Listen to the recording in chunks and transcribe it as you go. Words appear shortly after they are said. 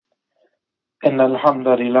إن الحمد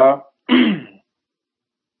لله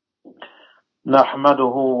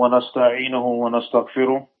نحمده ونستعينه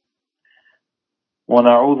ونستغفره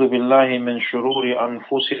ونعوذ بالله من شرور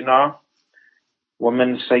أنفسنا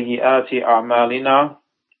ومن سيئات أعمالنا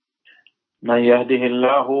من يهده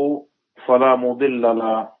الله فلا مضل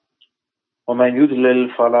له ومن يضلل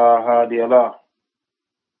فلا هادي له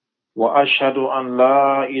وأشهد أن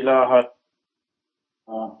لا إله إلا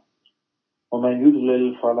الله ومن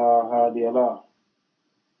يضلل فلا هادي له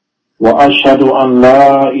وأشهد أن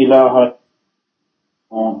لا إله إلا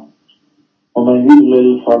الله ومن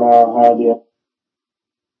يضلل فلا هادي له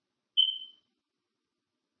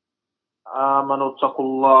آمنوا اتقوا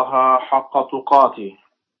الله حق تقاته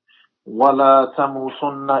ولا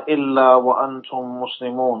تموتن إلا وأنتم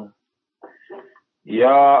مسلمون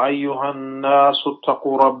يا أيها الناس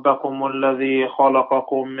اتقوا ربكم الذي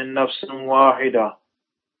خلقكم من نفس واحدة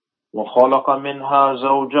وخلق منها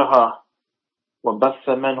زوجها وبث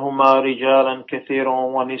منهما رجالا كثيرا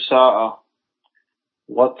ونساء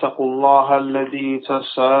واتقوا الله الذي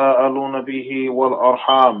تساءلون به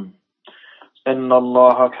والأرحام إن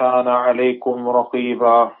الله كان عليكم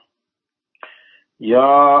رقيبا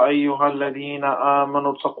يا أيها الذين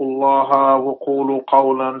آمنوا اتقوا الله وقولوا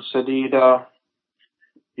قولا سديدا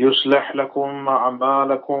يصلح لكم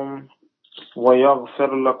أعمالكم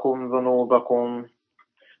ويغفر لكم ذنوبكم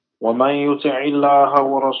ومن يطع الله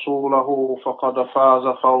ورسوله فقد فاز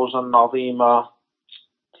فوزا عظيما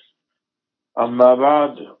أما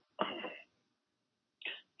بعد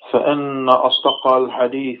فإن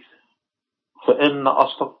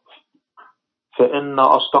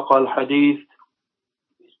أصدق الحديث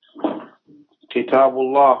كتاب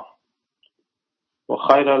الله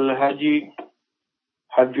وخير الهدي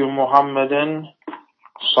هدي محمد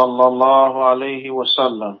صلى الله عليه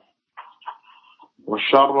وسلم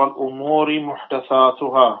وشر الأمور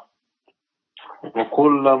محدثاتها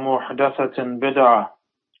وكل محدثة بدعة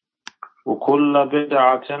وكل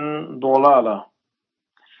بدعة ضلالة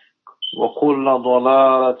وكل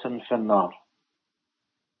ضلالة في النار.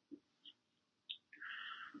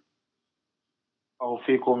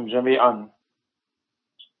 أوفيكم جميعا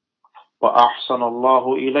وأحسن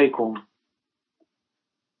الله إليكم.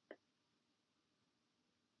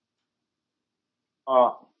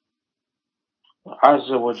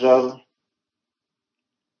 Azza wa Jal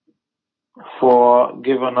for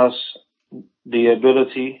giving us the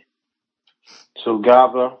ability to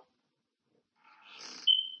gather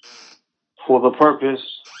for the purpose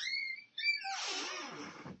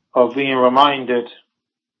of being reminded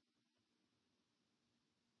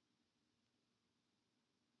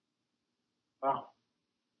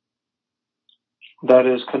that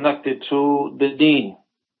is connected to the deen.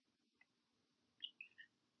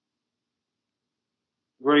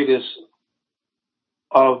 Greatest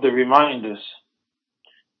of the reminders,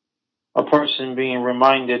 a person being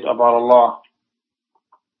reminded about Allah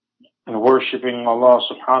and worshiping Allah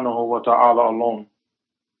subhanahu wa ta'ala alone.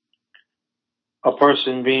 A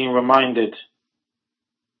person being reminded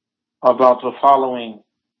about the following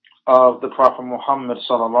of the Prophet Muhammad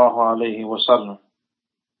sallallahu alayhi wa sallam.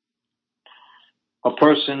 A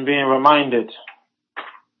person being reminded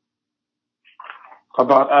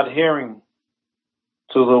about adhering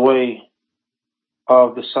to the way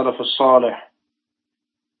of the Salaf al-Salih,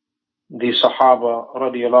 the Sahaba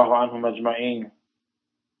radiyallahu anhum ajma'een,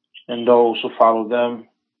 and those who follow them,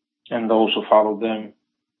 and those who follow them.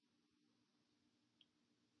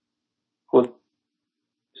 With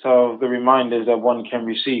of the reminders that one can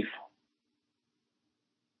receive.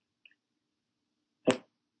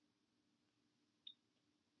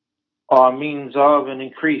 Are means of an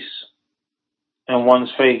increase in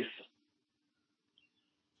one's faith.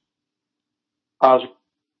 As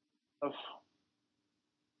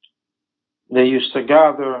they used to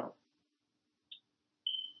gather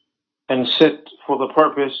and sit for the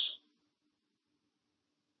purpose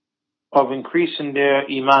of increasing their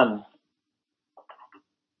iman.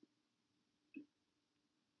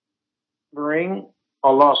 Bring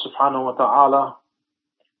Allah subhanahu wa ta'ala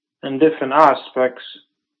in different aspects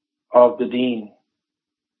of the deen.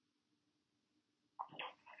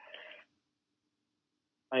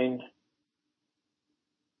 And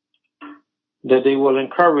that they will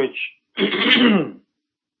encourage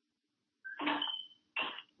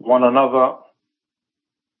one another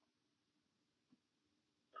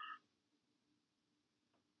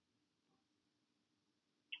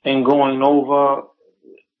in going over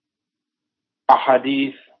a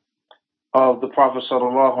hadith of the Prophet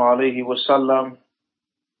sallallahu alaihi wasallam,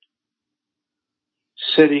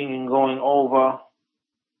 sitting and going over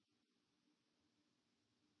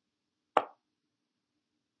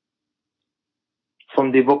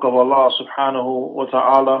from the book of Allah subhanahu wa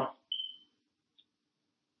ta'ala,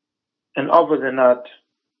 and other than that,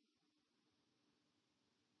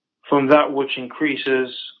 from that which increases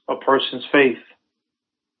a person's faith.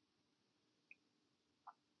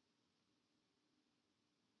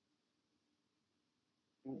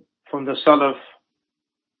 From the Salaf,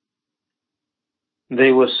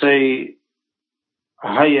 they will say,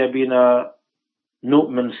 Hayya bina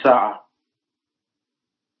nu'min sa'a.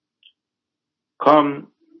 Come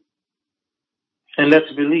and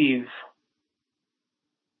let's believe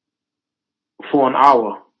for an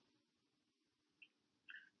hour.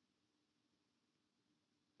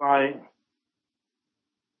 By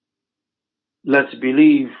let's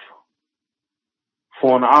believe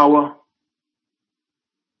for an hour,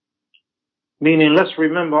 meaning let's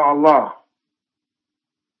remember Allah.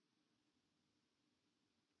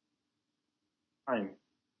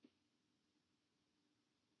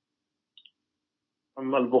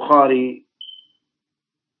 Al-Bukhari,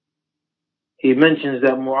 he mentions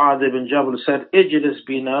that Mu'adh ibn Jabal said, Ijlis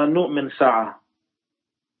bina nu'min sa'a.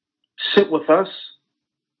 Sit with us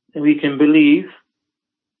and we can believe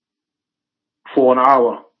for an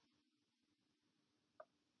hour.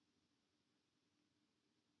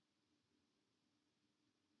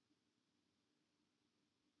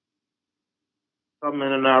 Some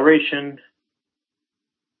in a narration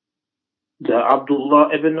that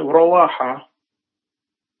Abdullah ibn Rawaha,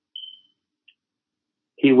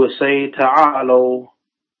 he would say, Ta'alaw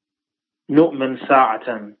nu'min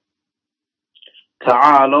sa'atan.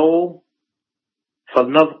 Ta'alaw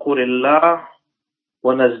فلنذكر الله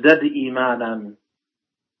ونزدد إيمانا.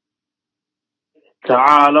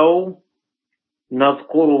 تعالوا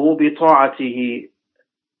نذكره بطاعته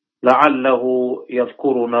لعله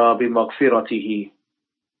يذكرنا بمغفرته.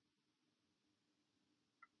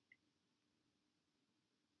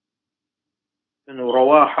 In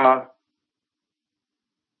Rawaha,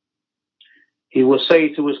 he will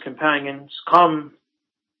say to his companions, come,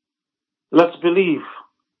 let's believe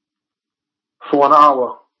for an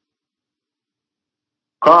hour.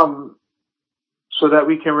 Come so that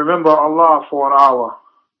we can remember Allah for an hour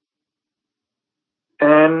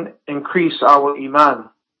and increase our iman.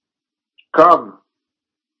 Come,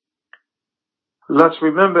 let's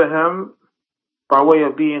remember Him by way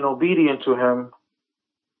of being obedient to Him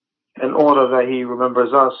in order that He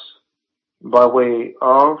remembers us by way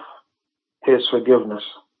of His forgiveness.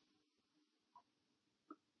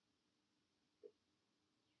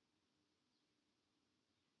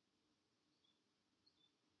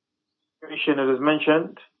 It is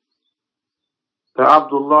mentioned that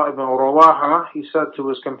Abdullah ibn Rawaha, he said to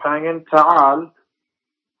his companion, Ta'al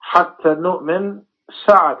hatta nu'min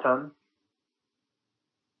sa'atan.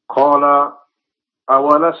 Qala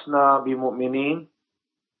awalasna bimu'minin.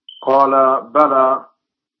 Qala bala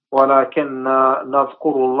walakinna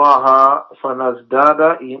nadhkuru Allah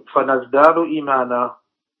fanazdadu imana.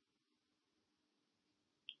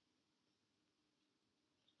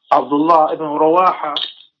 Abdullah ibn Rawaha,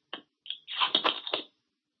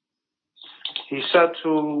 he said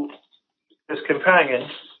to his companion,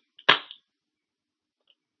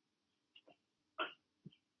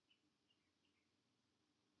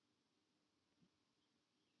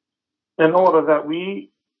 in order that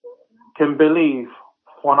we can believe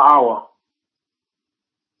 1 hour.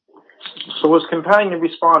 So his companion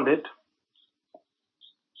responded,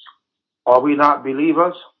 are we not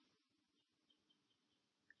believers?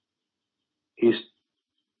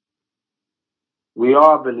 We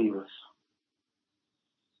are believers.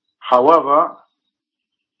 However,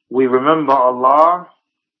 we remember Allah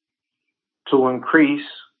to increase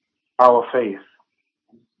our faith.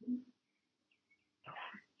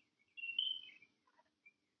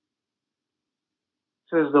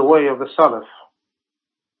 This is the way of the Salaf.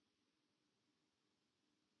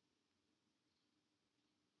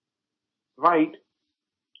 Invite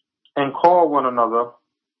and call one another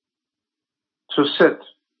to sit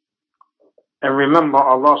and remember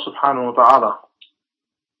Allah subhanahu wa ta'ala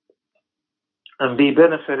and be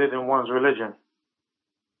benefited in one's religion.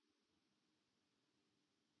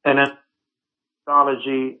 And in the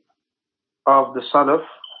methodology of the Salaf,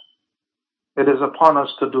 it is upon us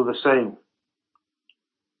to do the same.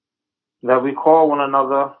 That we call one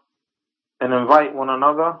another and invite one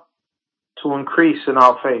another to increase in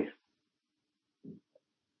our faith.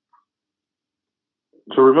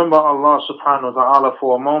 To remember Allah subhanahu wa ta'ala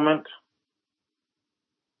for a moment,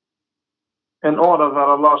 in order that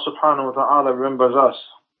Allah subhanahu wa ta'ala remembers us,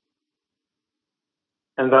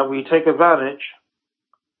 and that we take advantage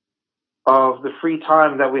of the free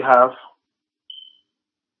time that we have,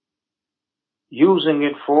 using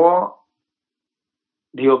it for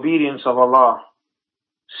the obedience of Allah,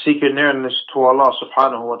 seeking nearness to Allah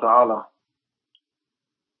subhanahu wa ta'ala.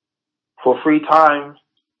 For free time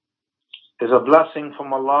is a blessing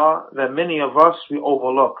from Allah that many of us we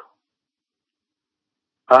overlook.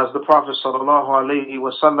 As the Prophet sallallahu alayhi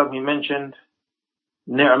wa sallam, he mentioned,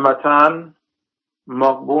 نعمتان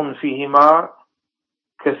مغبون فيهما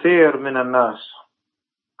كثير من الناس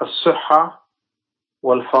الصحة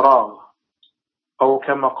والفراغ أو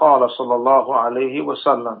كما قال صلى الله عليه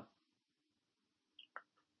وسلم.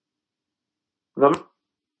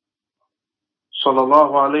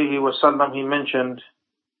 Sallallahu alayhi wa sallam, he mentioned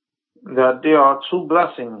that there are two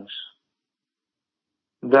blessings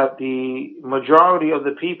that the majority of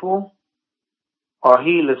the people are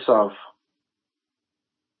heedless of.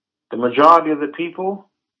 The majority of the people,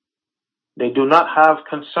 they do not have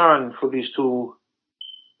concern for these two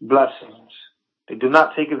blessings. They do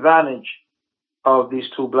not take advantage of these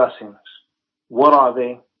two blessings. What are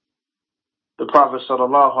they? The Prophet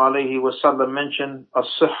sallallahu alayhi wa sallam mentioned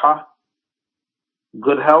as-sihha,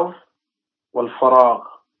 good health, wal-faragh,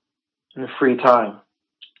 and free time.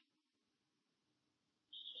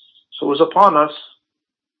 So it's upon us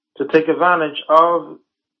to take advantage of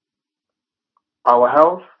our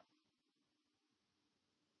health.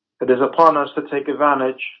 It is upon us to take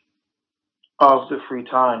advantage of the free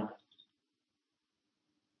time.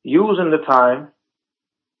 Using the time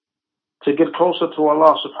to get closer to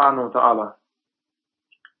Allah subhanahu wa ta'ala.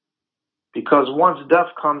 Because once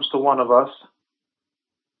death comes to one of us,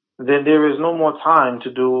 then there is no more time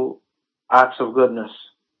to do acts of goodness.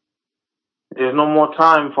 There's no more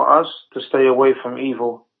time for us to stay away from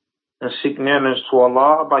evil and seek nearness to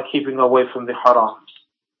Allah by keeping away from the haram.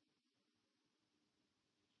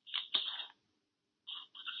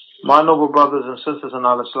 My noble brothers and sisters in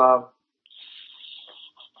Al-Islam,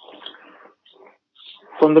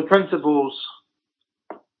 from the principles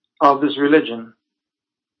of this religion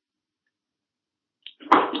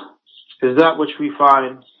is that which we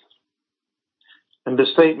find in the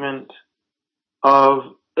statement of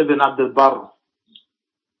Ibn Abd al-Barr,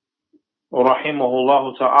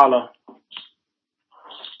 rahimahullah ta'ala.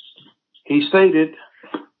 He stated,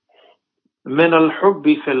 من الحب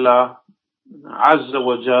في الله عز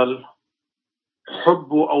وجل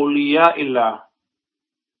حب أولياء الله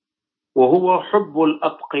وهو حب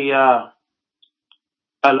الأتقياء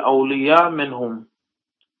الأولياء منهم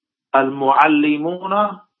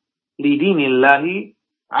المعلمون لدين الله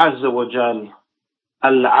عز وجل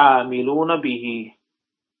العاملون به.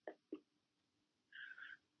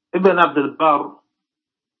 Ibn Abd al-Barr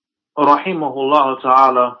rahimahullah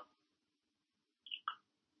ta'ala,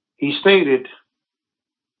 he stated,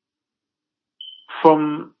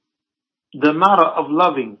 from the matter of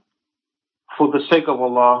loving for the sake of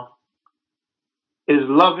Allah is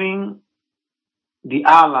loving the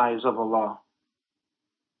allies of Allah.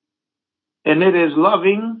 And it is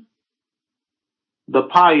loving the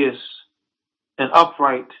pious and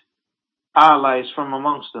upright allies from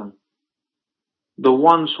amongst them. The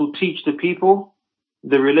ones who teach the people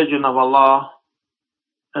the religion of Allah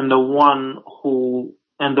and the ones who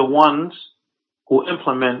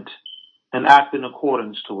implement and act in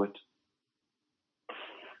accordance to it.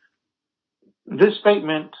 This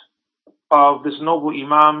statement of this noble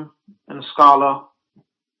Imam and scholar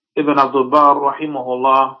Ibn Abdul Barr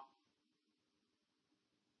rahimahullah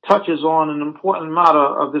touches on an important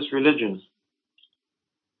matter of this religion,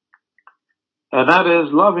 and that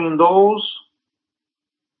is loving those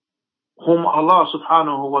whom Allah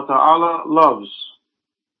subhanahu wa ta'ala loves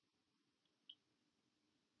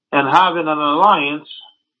and having an alliance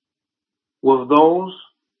with those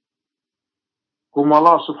whom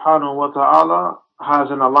Allah subhanahu wa ta'ala has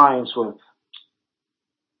an alliance with.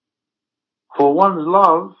 For one's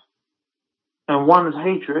love and one's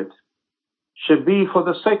hatred should be for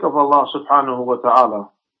the sake of Allah subhanahu wa ta'ala.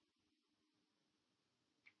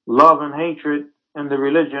 Love and hatred in the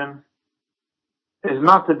religion is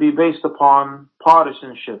not to be based upon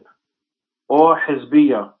partisanship or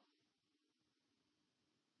hizbiyah.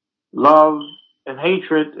 Love and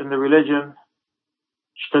hatred in the religion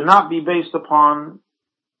should not be based upon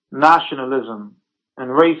nationalism and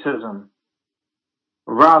racism.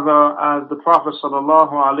 Rather, as the Prophet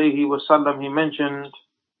sallallahu alayhi wa sallam, he mentioned,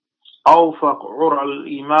 أوفق عرى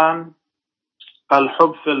الإيمان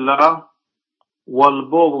الحب في الله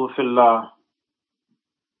والبغض في الله.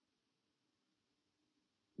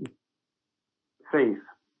 Faith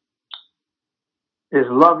is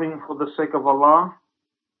loving for the sake of Allah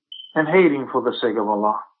and hating for the sake of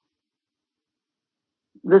Allah.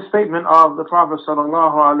 This statement of the Prophet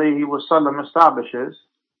sallallahu alayhi wa sallam establishes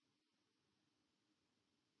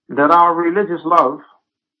that our religious love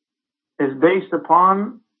is based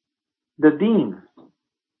upon the deen,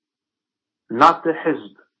 not the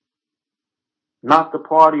hizb, not the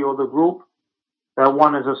party or the group that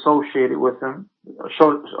one is associated with them,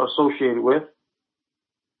 associated with.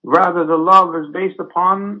 Rather, the love is based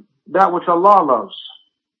upon that which Allah loves,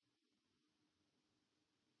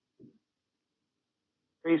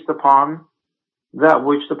 based upon that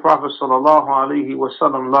which the Prophet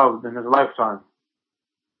ﷺ loved in his lifetime.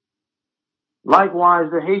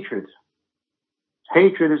 Likewise, the hatred.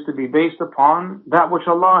 Hatred is to be based upon that which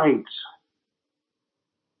Allah hates.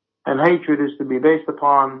 And hatred is to be based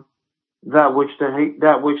upon that which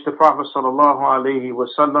the Prophet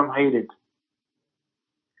ﷺ hated.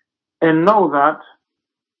 And know that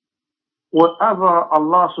whatever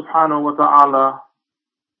Allah subhanahu wa ta'ala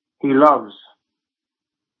He loves,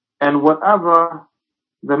 and whatever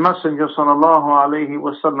the Messenger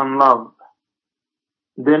ﷺ loved,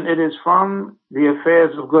 then it is from the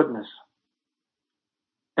affairs of goodness.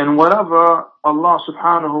 And whatever Allah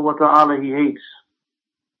subhanahu wa ta'ala He hates,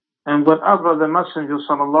 and whatever the Messenger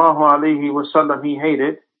ﷺ he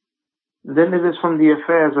hated, then it is from the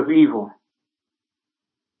affairs of evil.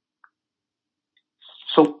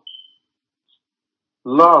 So,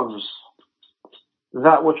 loves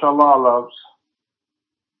that which Allah loves,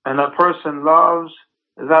 and a person loves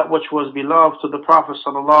that which was beloved to the Prophet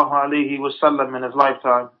ﷺ in his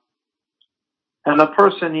lifetime, and a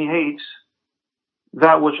person he hates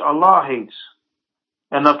that which Allah hates,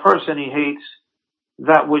 and a person he hates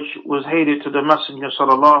that which was hated to the Messenger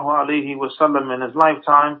ﷺ in his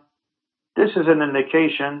lifetime. This is an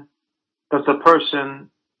indication that the person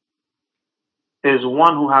is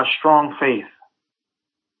one who has strong faith.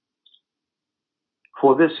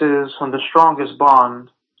 For this is from the strongest bond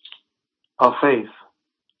of faith.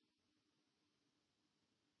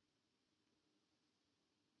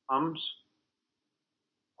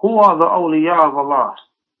 Who are the awliya of Allah?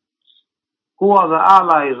 Who are the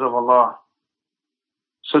allies of Allah?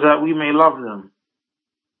 So that we may love them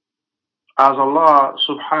as Allah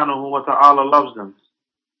subhanahu wa ta'ala loves them.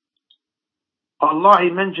 Allah, He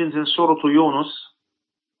mentions in Surah Yunus,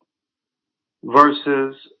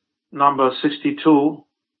 verses number 62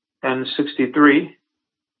 and 63,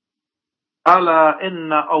 أَلَا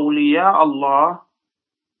إِنَّ أَوْلِيَاءَ اللَّهِ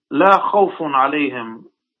لَا خَوْفٌ عَلَيْهِمْ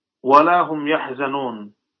وَلَا هُمْ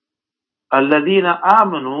يَحْزَنُونَ الَّذِينَ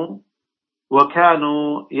آمَنُوا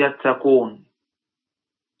وَكَانُوا يَتَّقُونَ.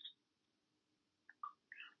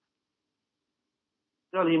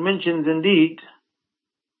 He mentions indeed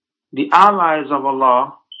the allies of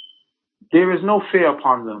Allah, there is no fear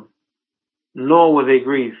upon them, nor will they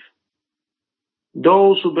grieve.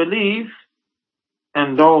 Those who believe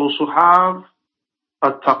and those who have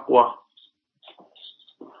a taqwa.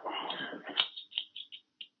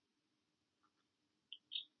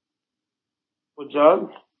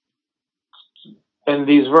 In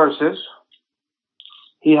these verses,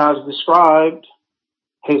 he has described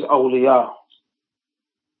his awliya.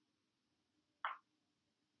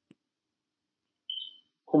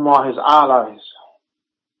 Whom are his allies.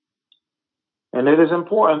 And it is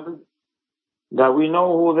important that we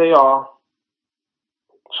know who they are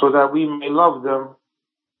so that we may love them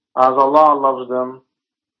as Allah loves them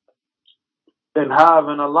and have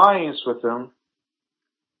an alliance with them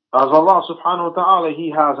as Allah subhanahu wa ta'ala,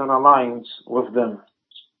 He has an alliance with them.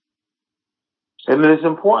 And it is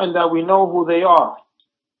important that we know who they are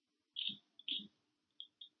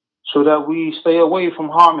so that we stay away from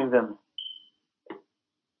harming them.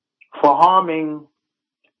 For harming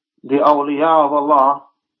the awliya of Allah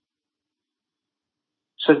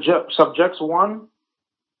subjects one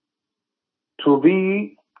to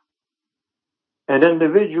be an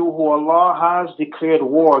individual who Allah has declared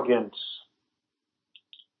war against.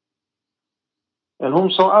 And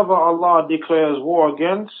whomsoever Allah declares war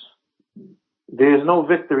against, there is no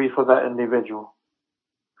victory for that individual.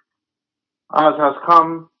 As has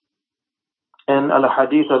come in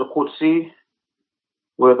Al-Hadith Al-Qudsi,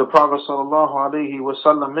 where the Prophet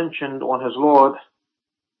ﷺ mentioned on his Lord,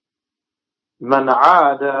 "Man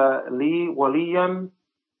aada li waliyan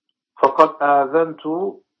faqad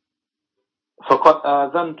adhantuhu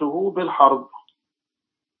bil harb."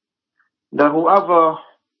 That whoever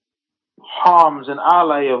harms an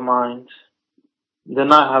ally of mine,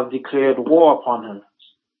 then I have declared war upon him.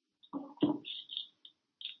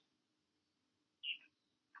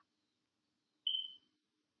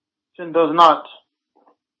 Sin does not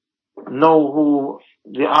know who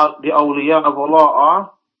the awliya of Allah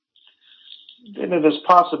are, then it is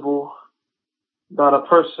possible that a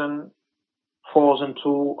person falls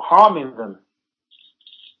into harming them,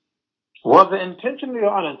 whether intentionally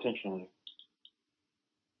or unintentionally.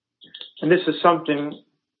 And this is something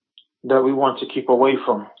that we want to keep away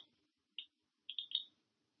from.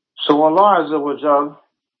 So Allah Azza wa Jal,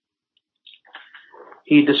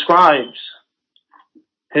 He describes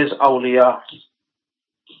His awliya,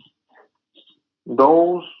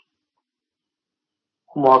 those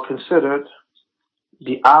who are considered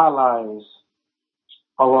the allies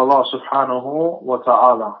of Allah subhanahu wa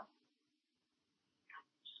ta'ala.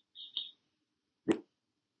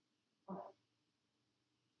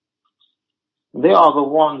 They are the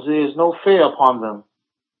ones, there is no fear upon them.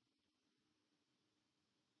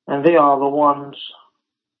 And they are the ones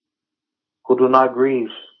who do not grieve.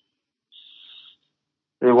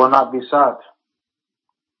 They will not be sad.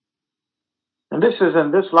 And this is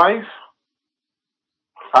in this life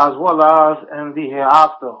as well as in the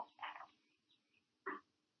hereafter.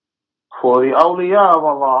 For the awliya of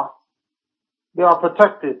Allah, they are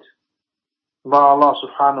protected by Allah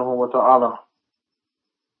subhanahu wa ta'ala.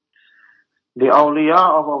 The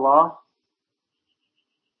awliya of Allah,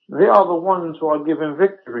 they are the ones who are given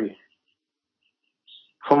victory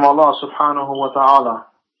from Allah subhanahu wa ta'ala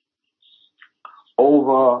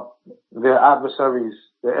over their adversaries,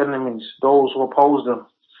 their enemies, those who oppose them.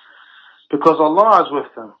 Because Allah is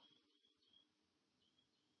with them.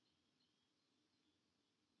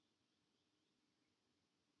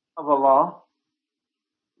 Of Allah,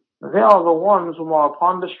 they are the ones who are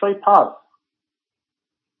upon the straight path.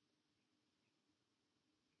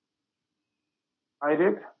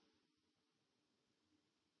 Right?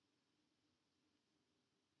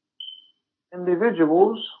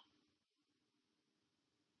 Individuals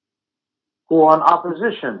who are in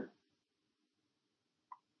opposition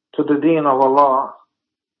to the deen of Allah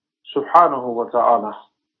subhanahu wa ta'ala.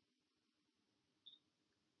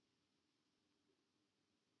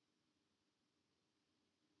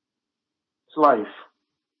 It's life.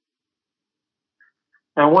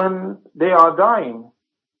 And when they are dying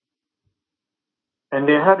and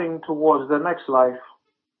they're heading towards the next life,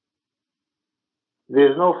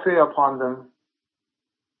 there's no fear upon them,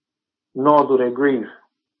 nor do they grieve.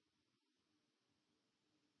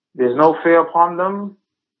 There's no fear upon them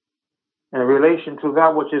in relation to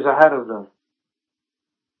that which is ahead of them,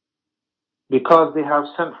 because they have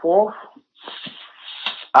sent forth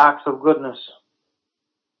acts of goodness,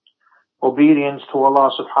 obedience to Allah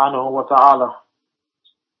subhanahu wa ta'ala.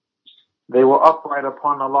 They were upright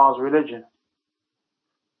upon Allah's religion.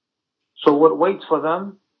 So what waits for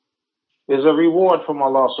them is a reward from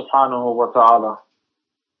Allah subhanahu wa ta'ala.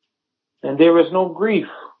 And there is no grief,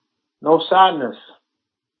 no sadness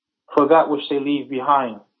for that which they leave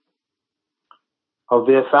behind of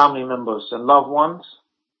their family members and loved ones.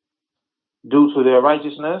 Due to their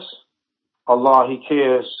righteousness, Allah, He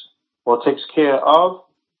cares or takes care of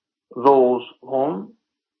those whom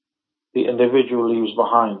the individual leaves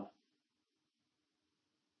behind.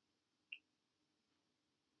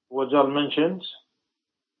 Wajal mentions,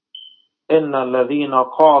 إِنَّ الَّذِينَ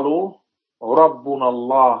قَالُوا رَبُّنَا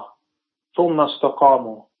اللَّهُ ثُمَّ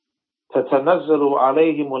اسْتَقَامُوا تَتَنَزَّلُ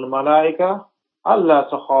عَلَيْهِمُ الْمَلَائِكَةُ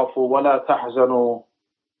أَلَّا تَخَافُوا وَلَا تَحْزَنُوا.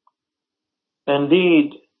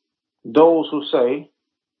 Indeed, those who say,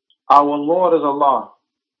 our Lord is Allah,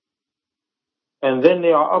 and then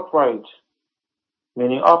they are upright,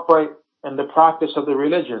 meaning upright in the practice of the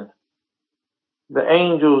religion, the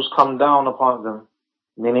angels come down upon them,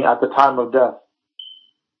 meaning at the time of death,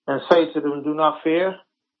 and say to them, do not fear,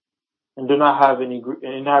 and do not have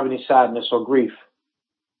any sadness or grief.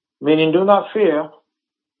 Meaning, do not fear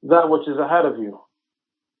that which is ahead of you,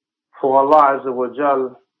 for Allah Azza wa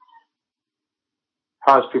Jal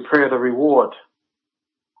has prepared a reward.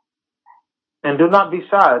 And do not be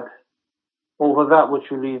sad over that which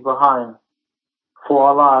you leave behind, for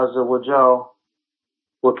Allah Azza wa Jal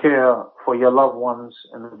will care for your loved ones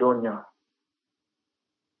in the dunya.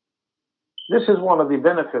 This is one of the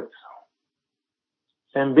benefits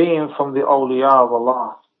in being from the awliya of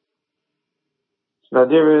Allah, that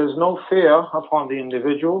there is no fear upon the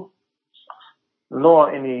individual,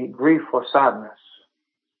 nor any grief or sadness.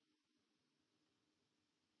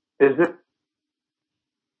 Is it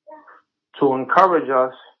to encourage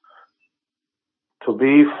us to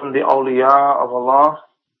be from the awliya of Allah,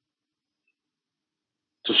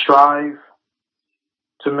 to strive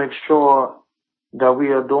to make sure that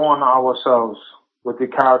we adorn ourselves with the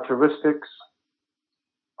characteristics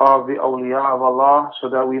of the awliya of Allah, so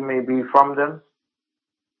that we may be from them?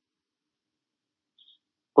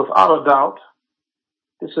 Without a doubt,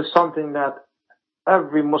 this is something that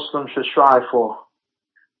every Muslim should strive for,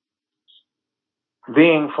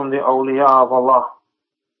 being from the awliya of Allah,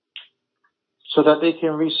 so that they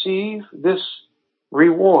can receive this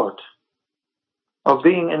reward of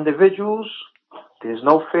being individuals, there is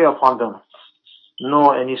no fear upon them,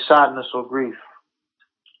 nor any sadness or grief.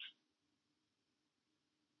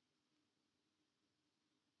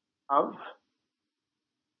 Of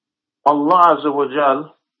Allah Azza wa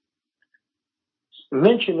Jal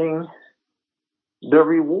mentioning the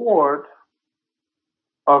reward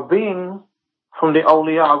of being from the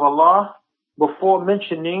awliya of Allah before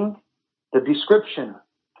mentioning the description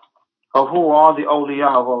of who are the awliya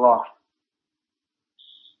of Allah.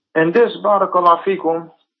 And this, barakallahu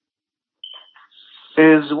fikum,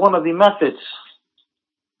 is one of the methods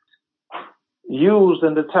used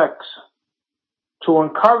in the text to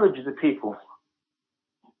encourage the people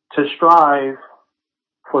to strive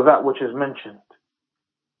for that which is mentioned.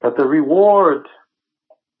 That the reward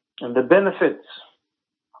and the benefits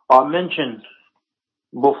are mentioned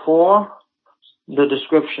before the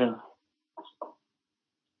description.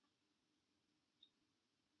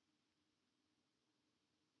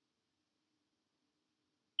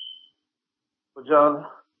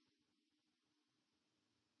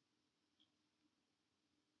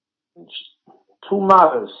 Two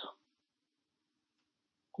matters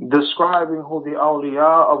describing who the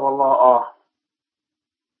awliya of Allah are.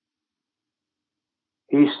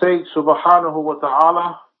 He states subhanahu wa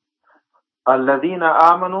ta'ala, الَّذِينَ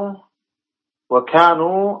آمَنُوا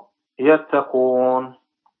وَكَانُوا يَتَّقُونَ.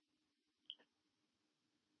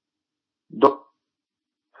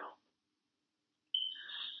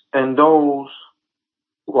 And those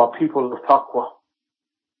who are people of taqwa.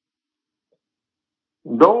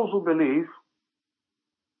 Those who believe,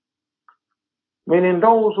 meaning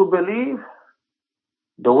those who believe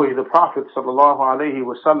the way the Prophet sallallahu alaihi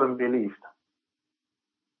wasallam believed.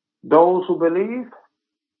 Those who believe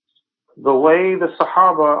the way the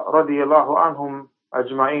Sahaba radiyallahu anhum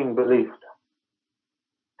ajma'in believed.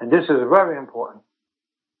 And this is very important.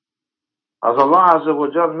 As Allah Azza wa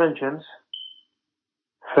Jal mentions,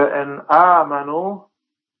 فَإِنْ آمَنُوا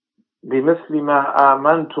بِمِثْلِ مَا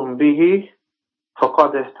آمَنْتُمْ بِهِ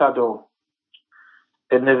فَقَدْ اهْتَدُوا.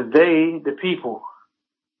 And if they, the people,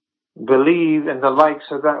 believe in the likes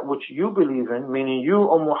of that which you believe in, meaning you,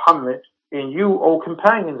 O Muhammad, and you, O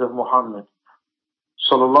companions of Muhammad,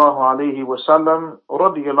 sallallahu alayhi wa sallam,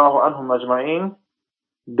 radiyallahu anhum ajma'in,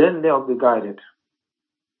 then they'll be guided.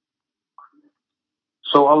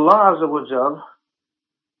 So Allah Azza wa Jal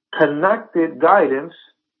connected guidance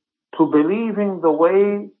to believing the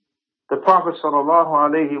way the Prophet sallallahu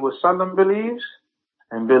alayhi wa sallam believes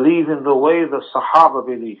and believing the way the Sahaba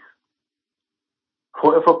believe.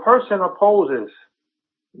 For if a person opposes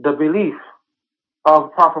the belief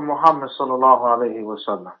of Prophet Muhammad sallallahu alayhi wa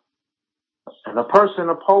sallam, and a person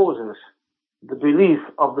opposes the belief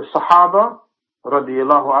of the Sahaba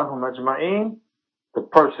radiyallahu anhum ajma'in, the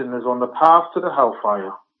person is on the path to the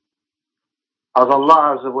hellfire. As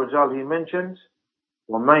Allah Azza wa Jal, He mentions,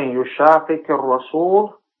 وَمَنْ يُشَاقِقِ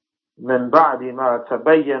الرَّسُولِ مِنْ بَعْدِ مَا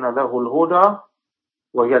تَبَيَّنَ لَهُ الْهُدَى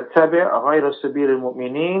وَيَتَّبِعْ غَيْرَ سَبِيلِ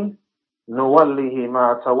الْمُؤْمِنِينَ نُوَلِّهِ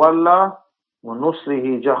مَا تَوَلَّى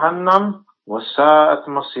وَنُصْلِهِ جَهَنَّمَ وَسَاءَتْ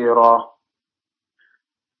مَصِيرًا.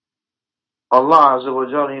 Allah Azza wa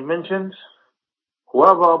Jal, He mentions,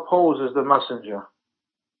 whoever opposes the messenger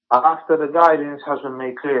after the guidance has been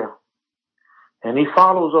made clear, and he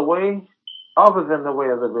follows a way other than the way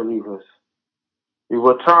of the believers, we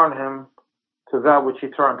will turn him to that which he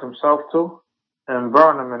turned himself to and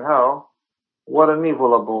burn him in hell. What an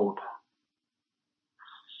evil abode.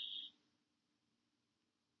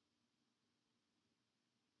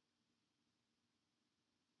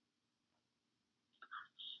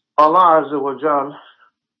 Allah Azza wa Jal,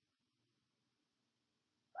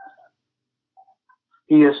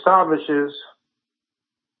 He establishes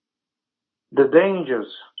the dangers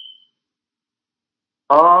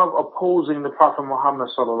of opposing the Prophet Muhammad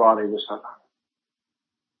sallallahu alaihi wasallam.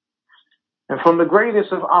 And from the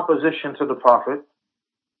greatest of opposition to the Prophet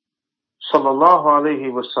sallallahu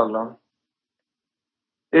alaihi wasallam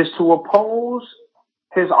is to oppose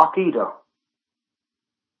his aqidah,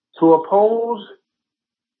 to oppose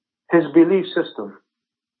his belief system,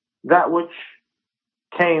 that which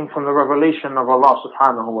came from the revelation of Allah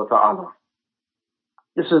subhanahu wa ta'ala.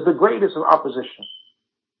 This is the greatest of opposition,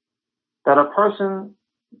 that a person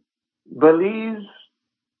believes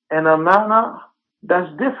in a manner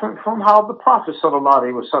that's different from how the Prophet sallallahu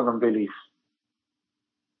alaihi wasallam believed.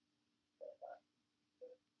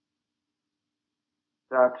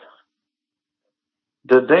 That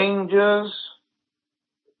the dangers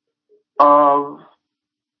of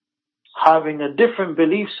having a different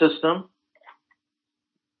belief system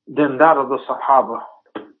than that of the Sahaba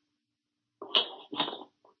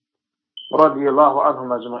radiyallahu anhum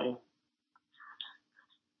ajma'in.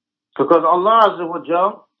 Because Allah Azza wa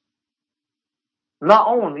Jal, not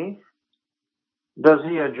only does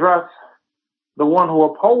He address the one who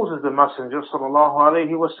opposes the Messenger sallallahu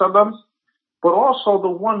alaihi wasallam, but also the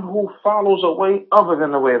one who follows a way other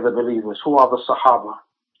than the way of the believers, who are the Sahaba.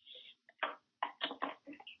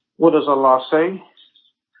 What does Allah say?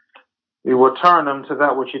 We will turn them to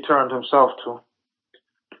that which He turned Himself to,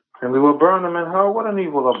 and we will burn them in hell. What an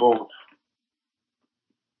evil abode.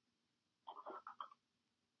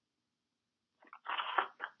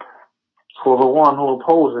 For the one who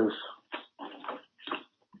opposes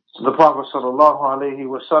the Prophet sallallahu alaihi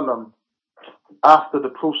wasallam after the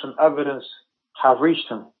proofs and evidence have reached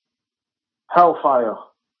him. Hellfire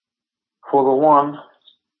for the one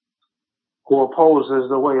who opposes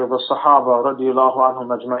the way of the Sahaba radiallahu anhum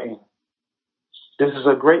ajma'in. This is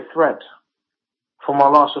a great threat from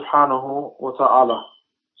Allah subhanahu wa ta'ala.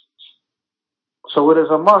 So it is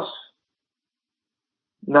a must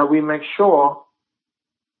that we make sure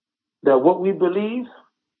that what we believe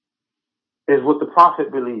is what the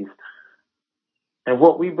Prophet believed. And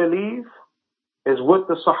what we believe is what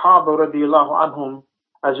the Sahaba radiallahu anhum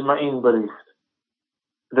ajma'in believed.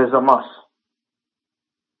 It is a must.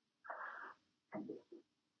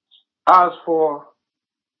 As for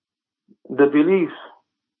the belief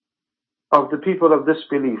of the people of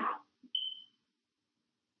disbelief,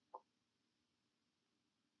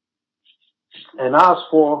 and as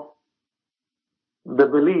for the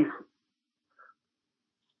belief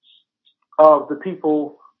of the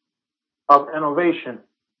people of innovation,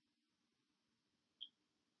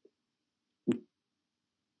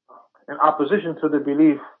 in opposition to the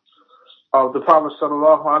belief of the Prophet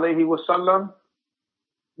sallallahu alaihi wasallam,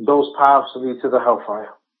 those paths lead to the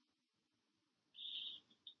hellfire.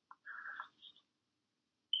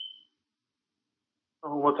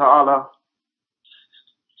 Allah Ta'ala,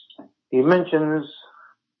 He mentions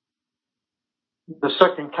the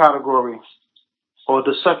second category or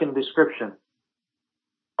the second description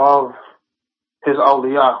of His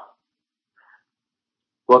awliya.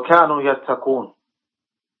 وَكَانُوا يَتَّقُونَ.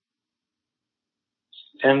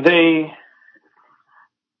 And they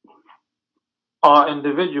are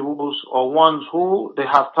individuals or ones who they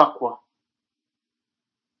have taqwa.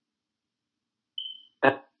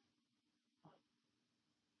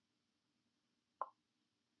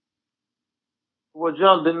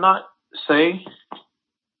 Wajal did not say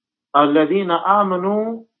الَّذِينَ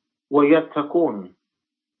آمَنُوا وَيَتَّقُونَ,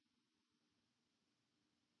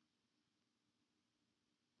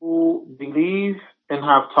 who believe and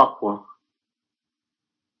have taqwa.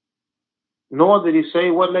 Nor did He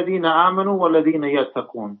say وَالَّذِينَ آمَنُوا وَالَّذِينَ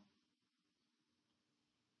يَتَّقُونَ.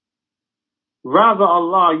 Rather,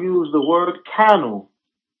 Allah used the word كَانُوا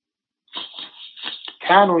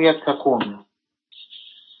يَتَّقُونَ,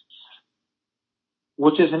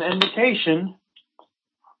 which is an indication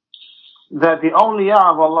that the awliya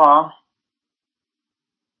of Allah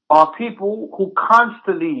are people who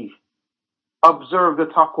constantly observe the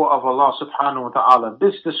taqwa of Allah subhanahu wa ta'ala.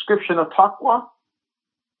 This description of taqwa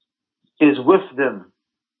is with them.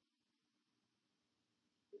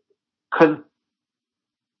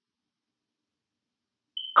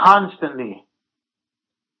 Constantly.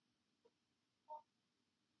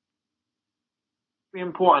 Very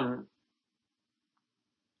important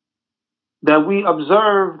that we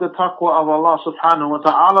observe the taqwa of Allah subhanahu wa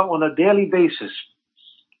ta'ala on a daily basis.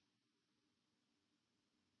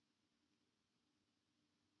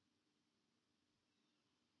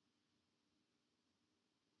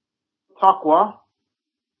 Taqwa,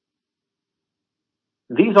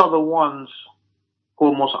 these are the ones who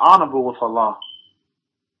are most honorable with Allah.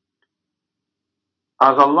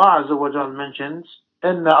 As Allah Azza wa Jal mentions,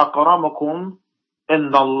 إِنَّ أَقْرَمَكُمْ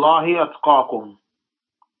إِنَّ اللَّهِ أَتْقَاكُمْ.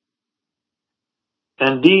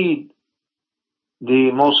 Indeed,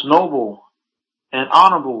 the most noble and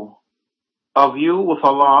honorable of you with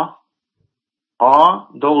Allah are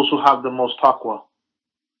those who have the most taqwa.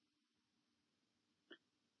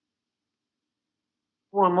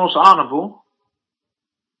 Who are most honorable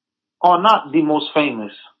are not the most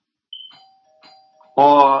famous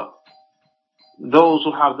or those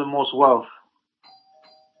who have the most wealth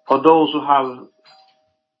or those who have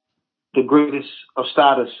the greatest of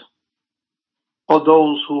status or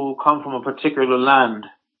those who come from a particular land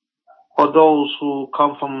or those who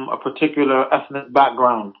come from a particular ethnic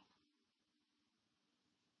background.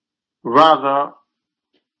 Rather,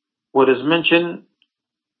 what is mentioned,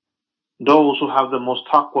 those who have the most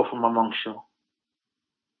taqwa from amongst you.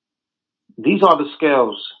 These are the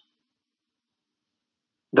scales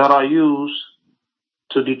that are used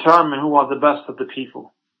to determine who are the best of the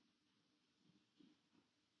people.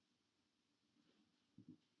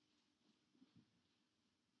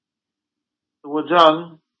 wa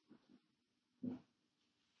Jal,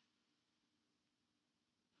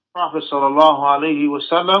 Prophet sallallahu alayhi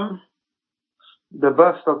wasallam, the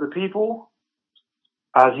best of the people,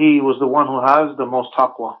 as he was the one who has the most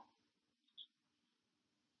taqwa.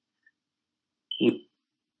 He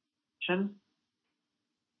mentioned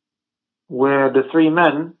where the three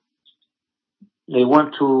men, they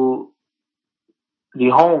went to the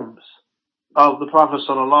homes of the Prophet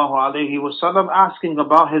sallallahu alayhi wasallam asking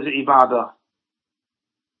about his ibadah.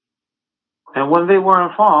 And when they were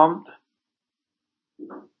informed,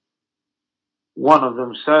 one of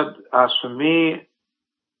them said, as for me,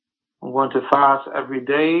 I'm going to fast every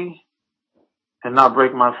day and not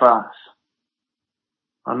break my fast.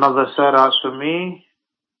 Another said, as for me,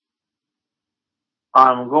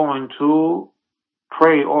 I'm going to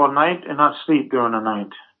pray all night and not sleep during the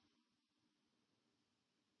night.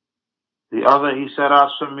 The other, he said,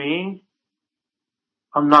 as for me,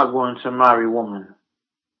 I'm not going to marry women.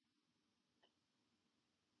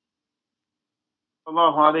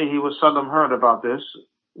 Sallallahu alayhi wasallam heard about this.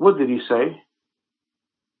 What did he say?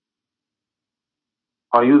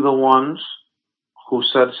 Are you the ones who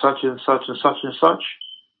said such and such and such and such?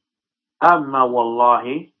 Amma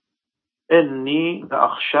wallahi, inni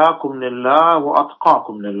la akhshakum lillah wa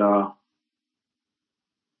atqakum lillah.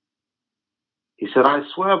 He said, I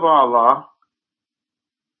swear by Allah,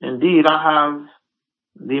 indeed I have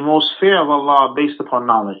the most fear of Allah based upon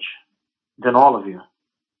knowledge than all of you.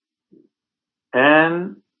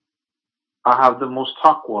 And I have the most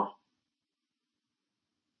taqwa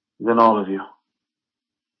than all of you.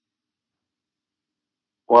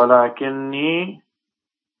 ولكني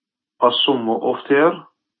أصوم وأفطر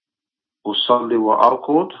أصلي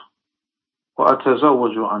وأرقد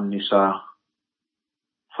وأتزوج النساء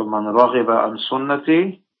فمن رغب عن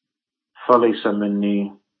سنتي فليس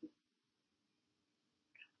مني.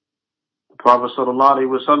 The Prophet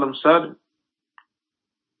ﷺ said,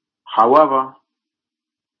 however,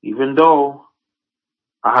 even though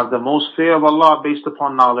I have the most fear of Allah based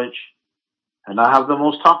upon knowledge, and I have the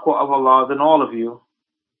most taqwa of Allah than all of you,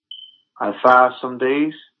 I fast some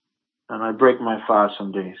days, and I break my fast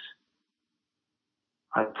some days.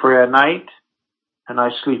 I pray at night, and I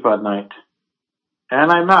sleep at night.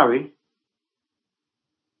 And I marry.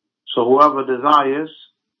 So whoever desires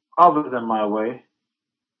other than my way,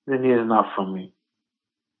 then he is not from me.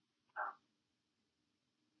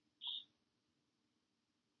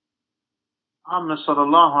 Muhammad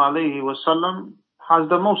sallallahu alayhi wasallam has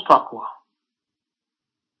the most taqwa.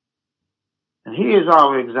 And he is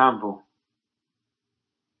our example.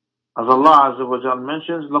 As Allah Azza wa Jal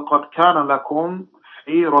mentions, لَقَدْ كَانَ لَكُمْ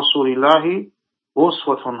فِي رَسُولِ اللَّهِ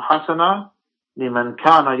أُسْوَةٌ حَسَنَةٌ لِمَنْ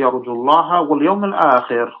كَانَ يَرْجُو اللَّهَ وَالْيَوْمَ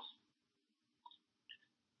الْآخِرِ.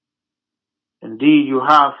 Indeed, you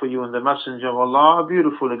have for you in the Messenger of Allah a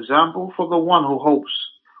beautiful example for the one who hopes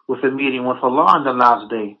with a meeting with Allah on the last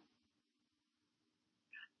day.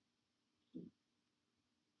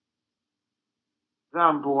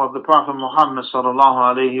 Example of the Prophet Muhammad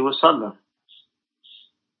sallallahu alayhi wasallam.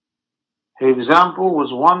 His example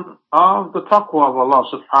was one of the taqwa of Allah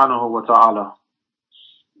subhanahu wa ta'ala.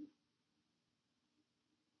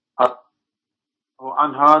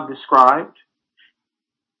 Anha described,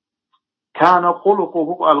 كَانَ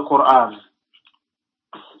خُلُقُهُ الْقُرْآنِ.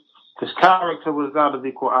 His character was that of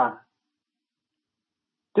the Quran.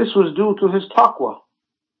 This was due to his taqwa,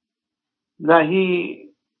 that he,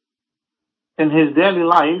 in his daily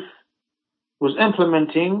life, was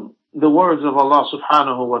implementing the words of Allah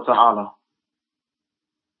subhanahu wa ta'ala.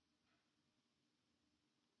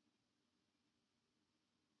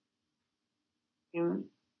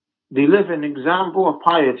 The living example of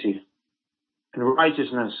piety and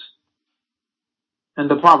righteousness in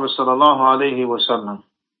the Prophet sallallahu alayhi wa sallam.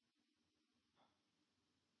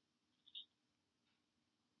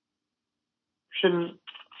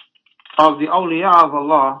 Of the awliya of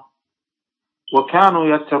Allah,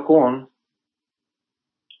 وَكَانُوا يَتَّقُونَ,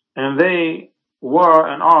 and they were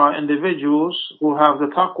and are individuals who have the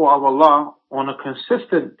taqwa of Allah on a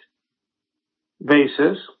consistent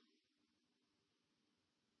basis.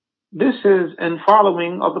 This is in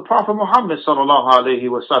following of the Prophet Muhammad sallallahu alayhi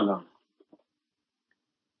wa sallam.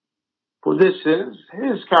 For this is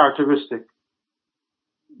his characteristic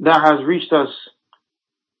that has reached us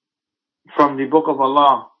from the Book of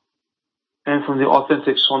Allah and from the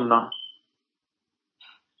authentic Sunnah.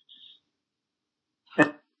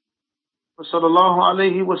 And sallallahu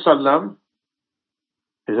alayhi wa sallam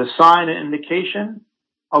is a sign and indication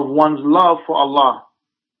of one's love for Allah.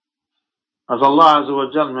 As Allah Azza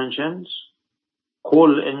wa Jal mentions,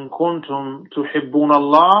 قُلْ إِن كُنْتُمْ تُحِبُّونَ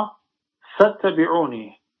اللَّهَ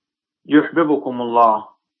فَاتَّبِعُونِي. يحببكم الله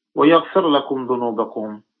ويغفر لكم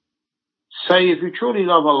ذنوبكم. Say, if you truly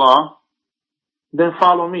love Allah, then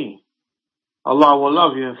follow me. Allah will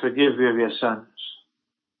love you and forgive you of your sins.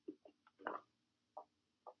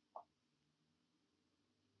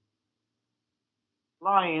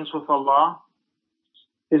 Alliance with Allah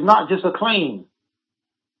is not just a claim.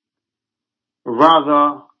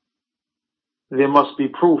 Rather, there must be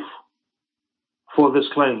proof for this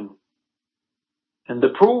claim. And the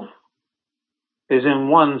proof is in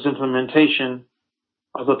one's implementation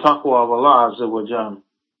of the taqwa of Allah Azza wa Jal.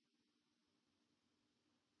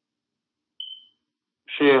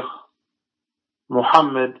 Shaykh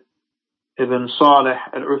Muhammad ibn Salih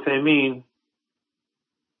al-Uthaymeen,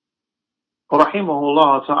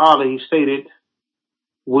 rahimahullah ta'ala, he stated,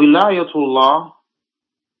 Wilayatullah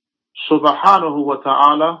subhanahu wa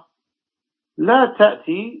ta'ala la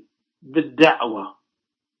ta'ti bid-da'wa.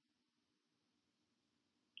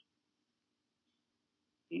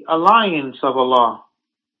 The alliance of Allah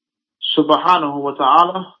subhanahu wa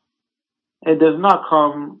ta'ala, it does not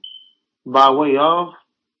come by way of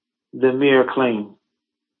the mere claim.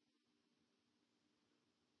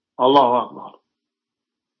 Allahu Akbar.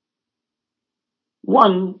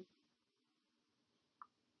 One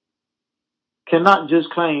cannot just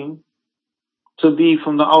claim to be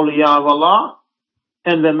from the awliya of Allah,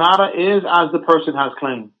 and the matter is as the person has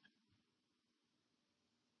claimed.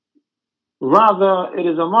 Rather, it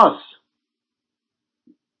is a must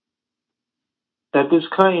that this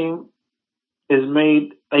claim is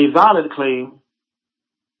made a valid claim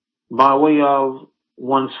by way of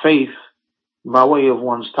one's faith, by way of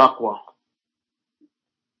one's taqwa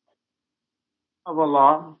of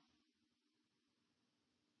Allah.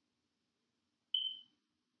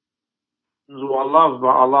 Who are loved by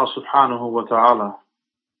Allah subhanahu wa ta'ala.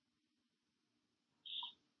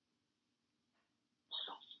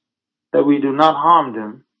 That we do not harm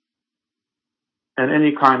them in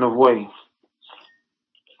any kind of way.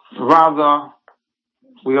 Rather,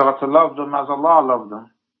 we are to love them as Allah loved them.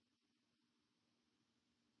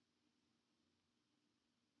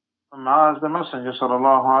 As the Messenger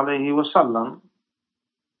sallallahu alayhi wa sallam,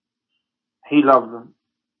 he loved them.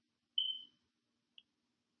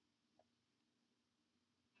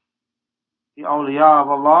 The awliya of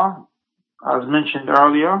Allah, as mentioned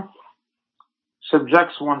earlier,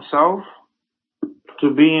 subjects oneself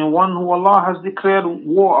to being one who Allah has declared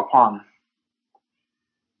war upon.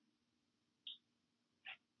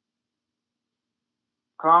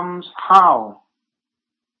 Comes, how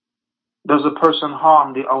does a person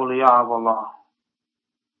harm the awliya of Allah?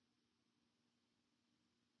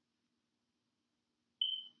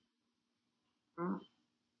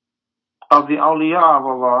 Of the awliya of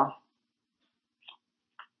Allah,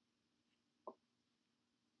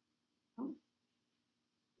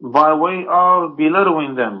 by way of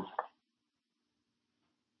belittling them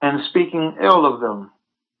and speaking ill of them.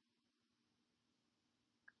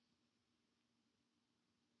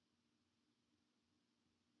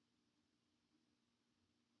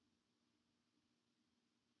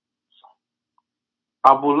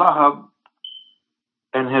 Abu Lahab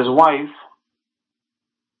and his wife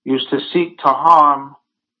used to seek to harm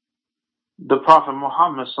the Prophet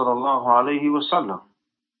Muhammad sallallahu alaihi wasallam.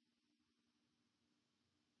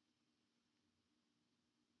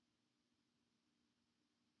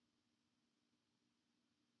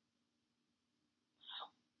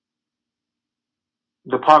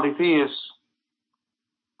 The polytheists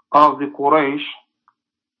of the Quraysh,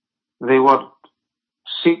 they would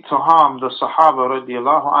seek to harm the Sahaba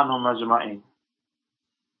radiallahu anhum ajma'in.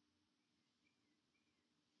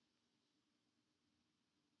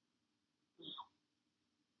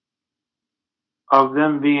 Of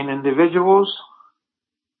them being individuals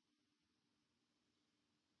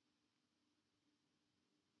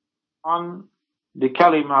on the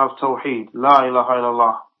kalima of Tawheed, La ilaha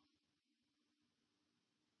illallah.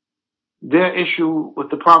 Their issue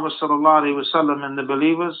with the Prophet sallallahu alaihi wasallam and the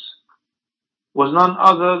believers was none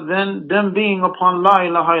other than them being upon La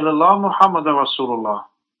ilaha illallah Muhammadan Rasulullah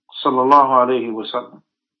sallallahu alaihi wasallam.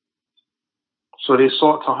 So they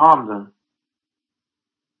sought to harm them.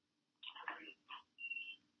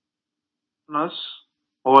 Us,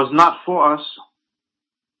 or is not for us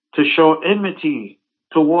to show enmity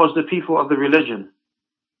towards the people of the religion,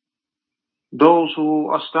 those who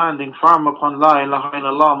are standing firm upon La ilaha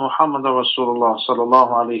illallah Muhammadan Rasulullah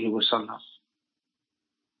sallallahu alaihi wasallam.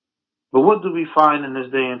 But what do we find in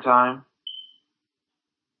this day and time?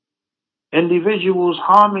 Individuals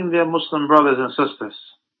harming their Muslim brothers and sisters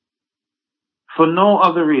for no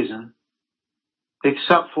other reason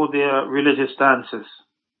except for their religious stances.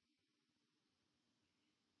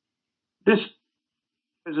 This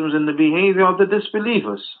is in the behavior of the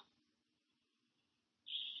disbelievers.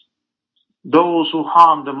 Those who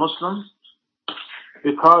harm the Muslims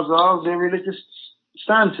because of their religious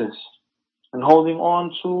stances and holding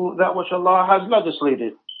on to that which Allah has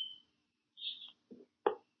legislated.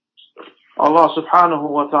 Allah subhanahu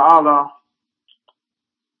wa ta'ala,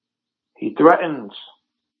 He threatens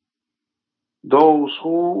those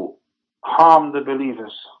who harm the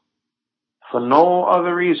believers for no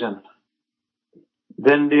other reason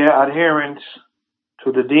than their adherence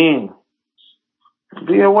to the deen.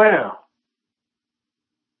 Be aware.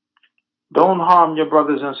 Don't harm your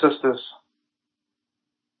brothers and sisters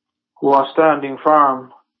who are standing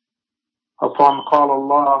firm upon Qala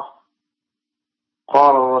Allah,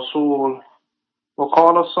 Qala Rasul, wa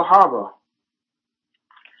Qala Sahaba.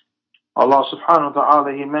 Allah subhanahu wa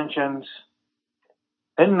ta'ala, He mentions,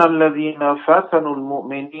 إِنَّ الَّذِينَ فَتَنُوا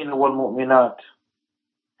الْمُؤْمِنِينَ وَالْمُؤْمِنَاتِ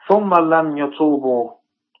ثُمَّ لَمْ يَتُوبُوا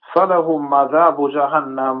فَلَهُمْ مَذَابُ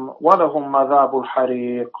جَهَنَّمَ وَلَهُمْ مَذَابُ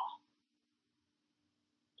الْحَرِيقِ.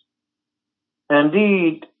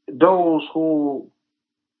 Indeed, those who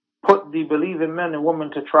put the believing men and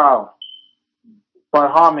women to trial by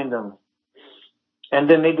harming them, and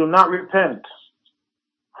then they do not repent,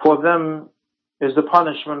 for them is the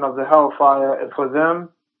punishment of the hellfire, and for them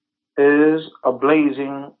is a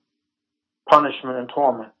blazing punishment and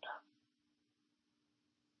torment.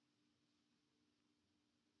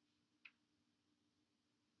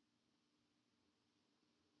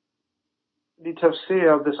 The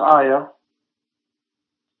tafsir of this ayah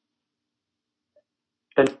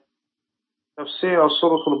and tafsir of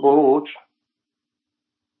Surah Al-Buruj,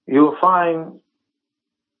 you will find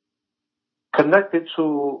connected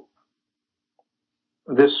to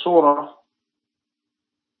this surah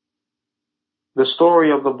the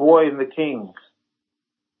story of the boy and the king.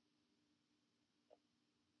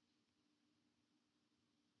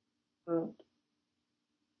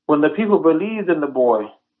 When the people believed in the boy,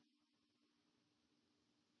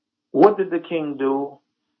 what did the king do?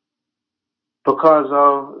 Because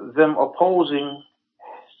of them opposing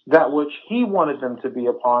that which he wanted them to be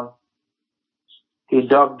upon, he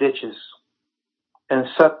dug ditches and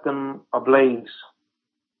set them ablaze.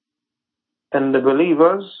 And the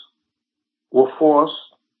believers were forced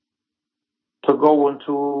to go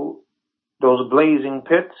into those blazing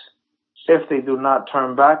pits if they do not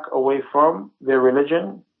turn back away from their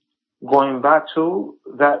religion, going back to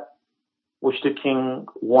that which the king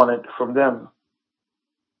wanted from them.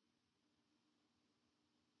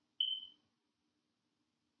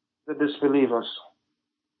 The disbelievers,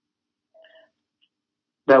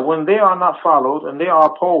 that when they are not followed and they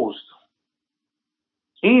are opposed,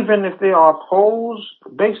 even if they are opposed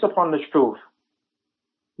based upon the truth,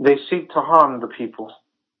 they seek to harm the people.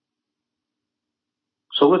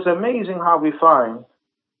 So it's amazing how we find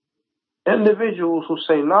individuals who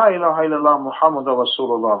say, La ilaha illallah Muhammadur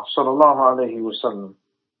Rasulullah sallallahu alayhi wa sallam.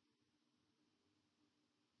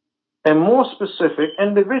 And more specific,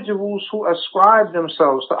 individuals who ascribe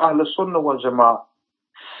themselves to Ahl Sunnah wal Jama'ah,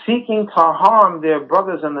 seeking to harm their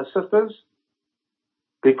brothers and their sisters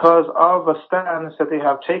because of a stance that they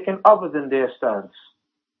have taken other than their stance.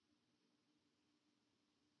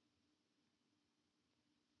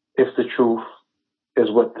 If the truth is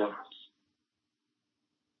with them.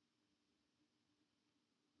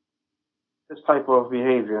 This type of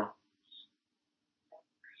behavior.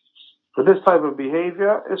 But this type of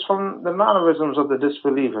behavior is from the mannerisms of the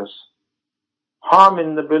disbelievers,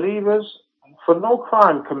 harming the believers for no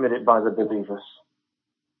crime committed by the believers.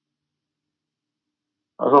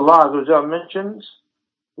 As Allah Azza wa Jalla mentions,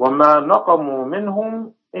 وَمَا نَقَمُوا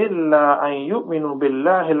مِنْهُمْ إِلَّا أَن يُؤْمِنُوا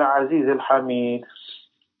بِاللَّهِ الْعَزِيزِ الْحَمِيدِ.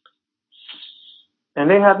 And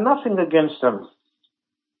they had nothing against them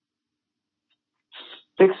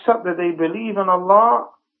except that they believe in Allah,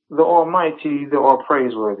 the Almighty, the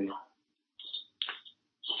All-Praiseworthy.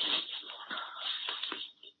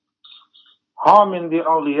 Harming the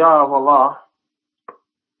awliya of Allah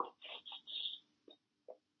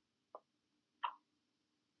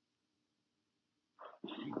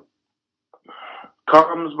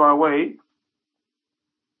comes by way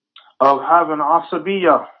of having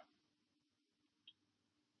asabiyah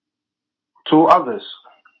to others.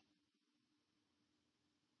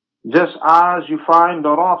 Just as you find the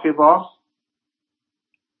Rafidah,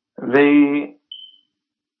 they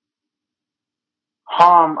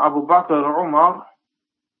harm Abu Bakr and Umar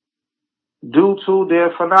due to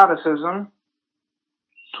their fanaticism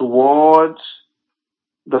towards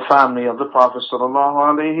the family of the Prophet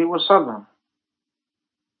sallallahu alaihi wasallam.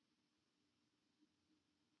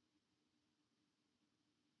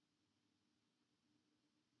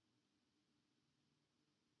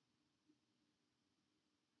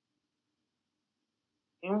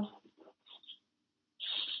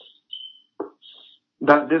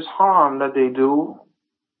 that this harm that they do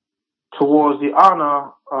towards the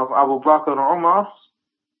honor of Abu Bakr and Umar,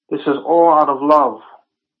 this is all out of love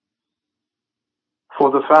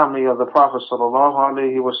for the family of the Prophet sallallahu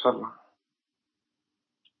alaihi wasallam.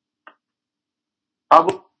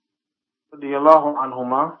 Abu radiallahu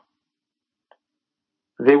anhuma,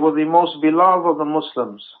 they were the most beloved of the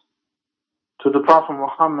Muslims to the Prophet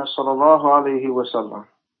Muhammad sallallahu alaihi wasallam.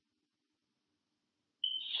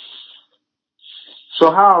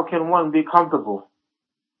 So how can one be comfortable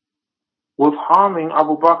with harming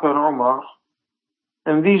Abu Bakr and Umar?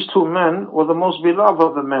 And these two men were the most beloved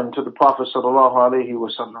of the men to the Prophet sallallahu alaihi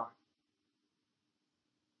wasallam.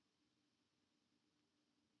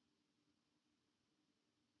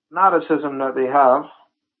 Fanaticism that they have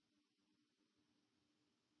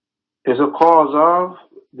is a cause of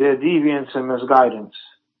their deviance and misguidance,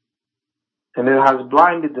 and it has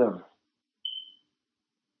blinded them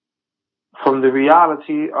from the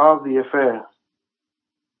reality of the affair.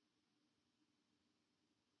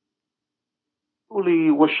 Truly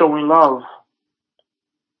was showing love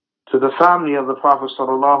to the family of the Prophet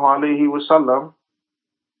sallallahu alaihi wasallam,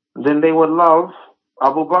 then they would love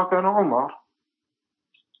Abu Bakr and Umar.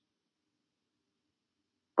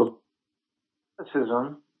 But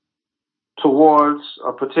fanaticism towards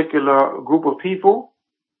a particular group of people,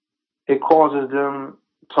 it causes them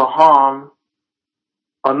to harm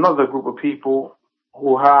another group of people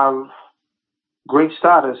who have great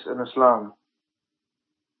status in Islam.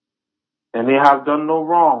 And they have done no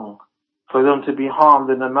wrong for them to be harmed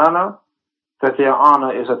in the manner that their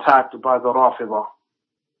honor is attacked by the Rafida.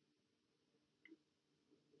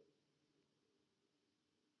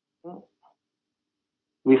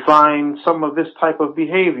 We find some of this type of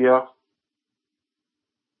behavior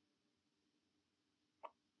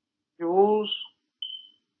who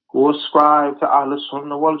ascribe to Ahl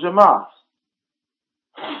Sunnah wal Jama'ah.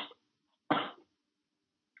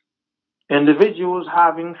 Individuals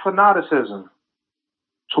having fanaticism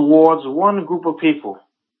towards one group of people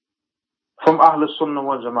from Ahl Sunnah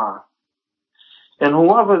wal Jama'ah. And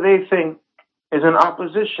whoever they think is in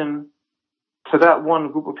opposition to that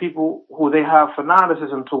one group of people who they have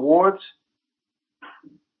fanaticism towards,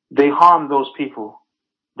 they harm those people.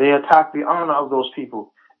 They attack the honor of those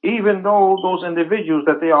people. Even though those individuals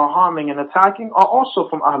that they are harming and attacking are also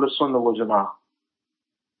from Ahl Sunnah wal Jama'ah.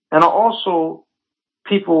 And are also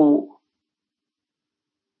people,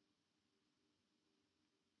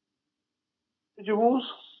 individuals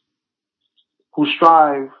who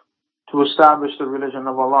strive to establish the religion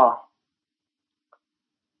of Allah.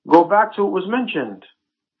 Go back to what was mentioned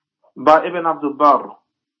by Ibn Abdul Barr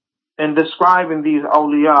in describing these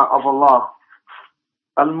awliya of Allah.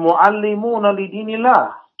 Al-mu'allimuna li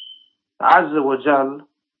dinillah azza wa jal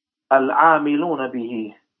al-amiluna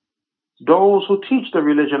bihi. Those who teach the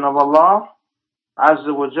religion of Allah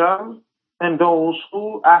azza wa jal, and those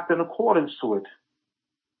who act in accordance to it.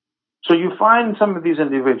 So you find some of these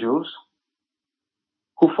individuals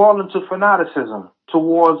who fall into fanaticism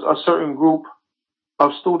towards a certain group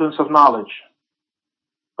of students of knowledge,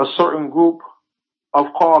 a certain group of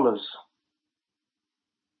callers,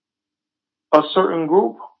 a certain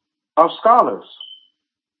group of scholars.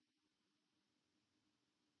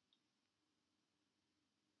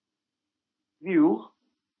 View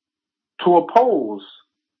to oppose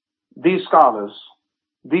these scholars,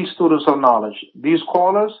 these students of knowledge, these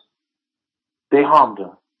callers, they harm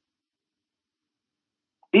them.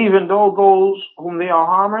 Even though those whom they are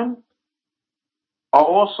harming are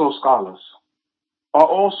also scholars, are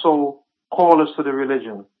also callers to the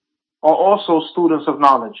religion, are also students of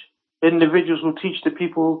knowledge, individuals who teach the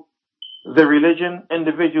people the religion,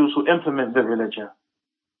 individuals who implement the religion.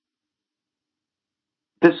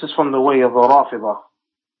 This is from the way of the Rafida.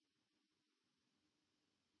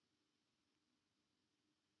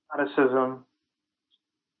 Fanaticism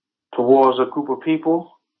towards a group of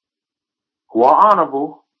people who are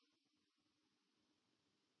honorable,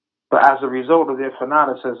 but as a result of their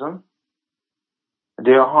fanaticism,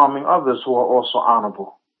 they are harming others who are also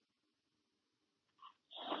honorable.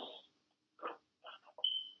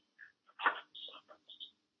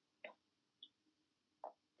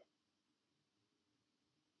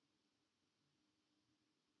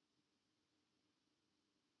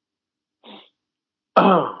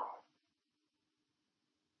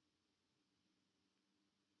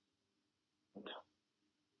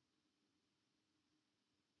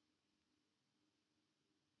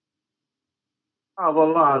 Of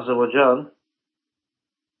Allah Azza wa Jal,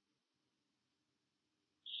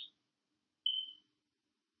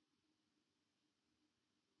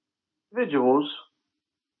 individuals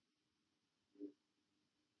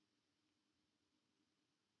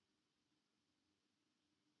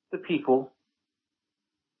the people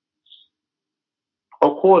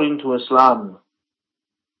according to Islam.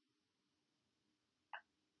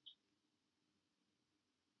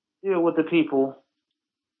 Deal with the people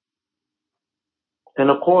in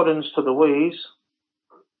accordance to the ways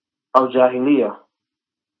of Jahiliyyah.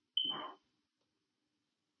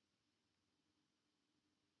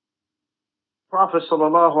 Prophet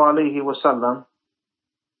sallallahu alaihi wasallam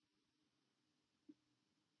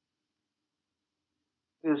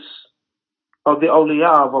is of the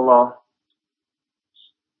awliya of Allah.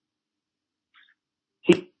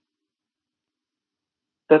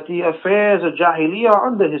 That the affairs of Jahiliyyah are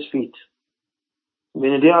under his feet,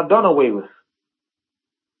 meaning they are done away with.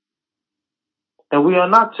 And we are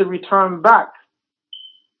not to return back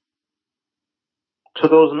to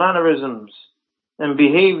those mannerisms and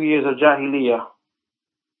behaviors of Jahiliyyah,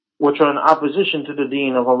 which are in opposition to the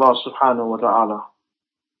deen of Allah subhanahu wa ta'ala.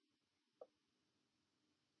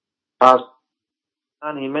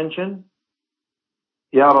 And he mentioned,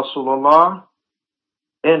 Ya Rasulullah,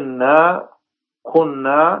 inna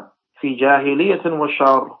kunna fi jahiliyatin wa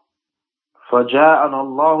shar, faja'ana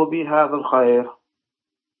Allah bihadha al-khayr.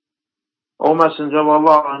 O Messenger of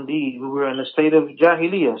Allah, indeed, we were in a state of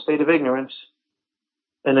jahiliyyah, state of ignorance,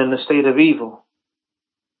 and in a state of evil.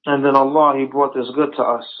 And then Allah, He brought this good to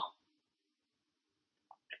us.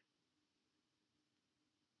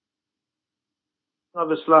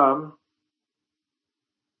 Of Islam,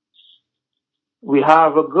 we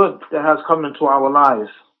have a good that has come into our lives.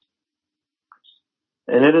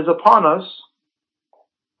 And it is upon us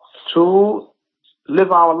to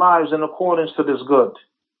live our lives in accordance to this good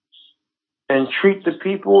and treat the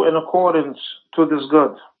people in accordance to this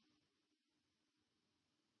good.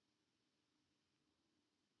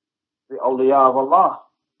 The awliya of Allah.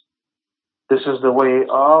 This is the way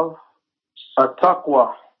of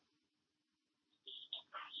at-taqwa.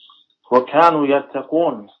 وَكَانُوا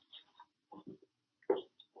يَتَّقُونَ.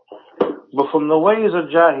 But from the ways of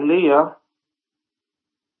Jahiliyyah,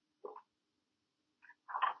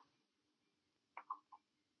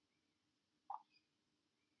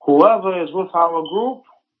 whoever is with our group,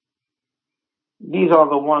 these are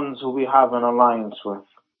the ones who we have an alliance with.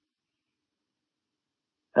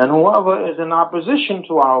 And whoever is in opposition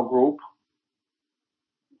to our group,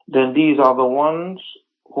 then these are the ones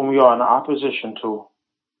whom we are in opposition to.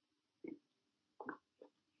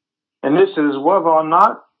 And this is whether or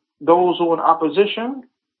not those who are in opposition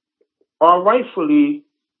are rightfully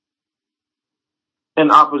in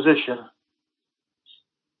opposition.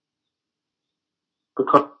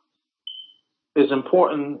 Because it's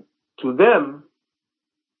important to them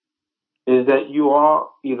is that you are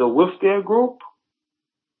either with their group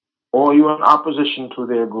or you are in opposition to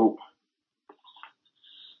their group.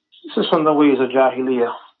 This is from the ways of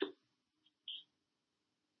Jahiliyyah.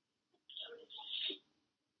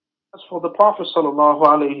 As for the Prophet sallallahu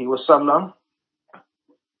alaihi wasallam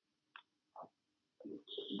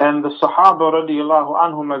and the Sahaba radiyallahu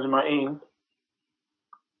anhum ajma'een,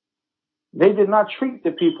 they did not treat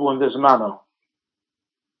the people in this manner.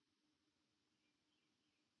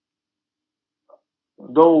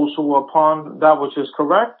 Those who were upon that which is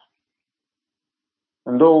correct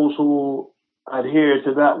and those who adhere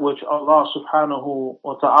to that which Allah subhanahu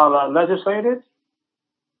wa ta'ala legislated,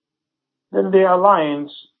 then their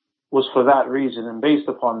alliance was for that reason and based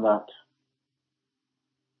upon that.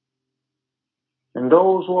 And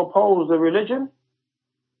those who opposed the religion,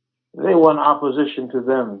 they were in opposition to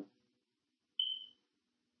them.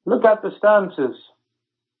 Look at the stances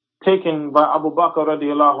taken by Abu Bakr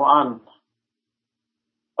radiallahu anhu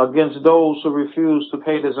against those who refused to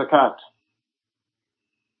pay the zakat,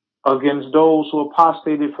 against those who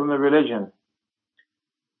apostated from the religion,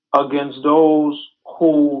 against those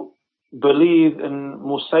who believed in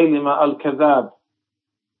Musaylima al-Kadhab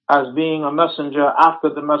as being a messenger after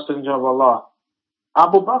the messenger of Allah.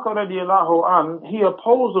 Abu Bakr radiallahu anhu, he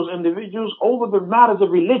opposed those individuals over the matters of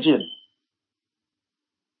religion.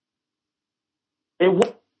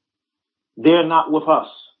 They're not with us.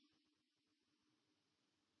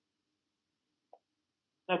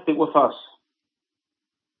 Connected with us.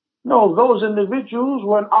 No, those individuals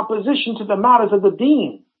were in opposition to the matters of the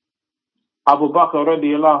deen. Abu Bakr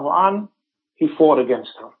radiallahu anhu, he fought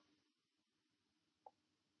against them.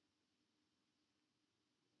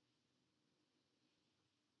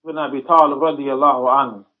 Ibn Abi Talib radiallahu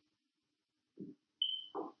anhu,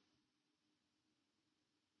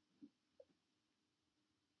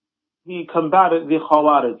 he combated the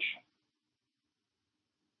Khawarij.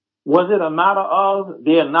 Was it a matter of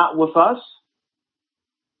they're not with us?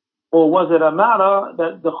 Or was it a matter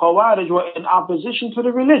that the Khawarij were in opposition to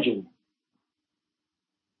the religion?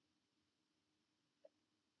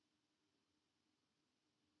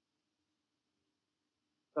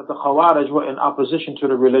 that the Khawarij were in opposition to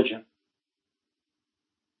the religion.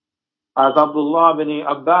 As Abdullah bin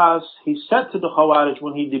Abbas, he said to the Khawarij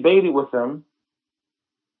when he debated with them,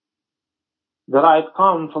 that I had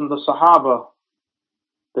come from the Sahaba,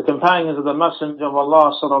 the companions of the Messenger of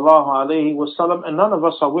Allah sallallahu alaihi wasallam, and none of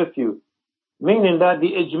us are with you. Meaning that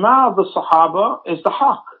the ijma' of the Sahaba is the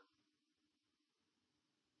haqq.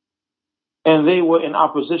 And they were in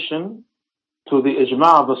opposition to the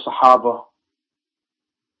ijma' of the Sahaba.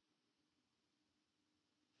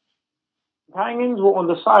 Companions were on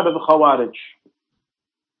the side of the Khawarij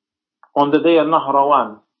on the day of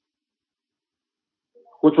Nahrawan,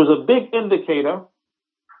 which was a big indicator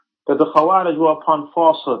that the Khawarij were upon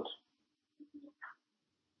falsehood.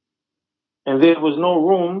 And there was no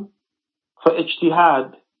room for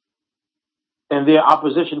ijtihad in their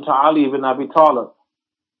opposition to Ali ibn Abi Talib.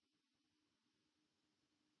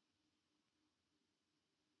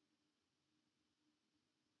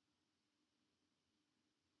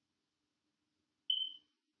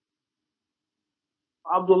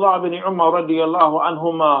 Abdullah bin Umar radiallahu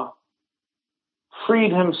anhuma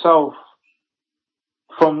freed himself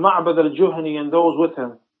from Ma'bad al-Juhani and those with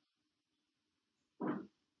him.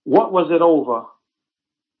 What was it over?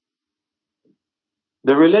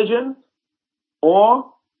 The religion,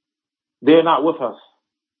 or they're not with us?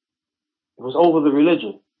 It was over the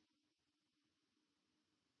religion.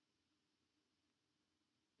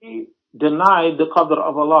 He denied the qadr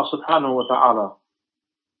of Allah subhanahu wa ta'ala.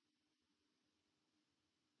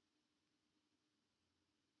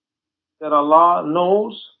 That Allah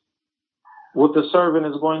knows what the servant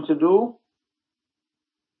is going to do.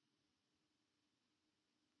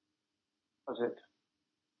 That's it.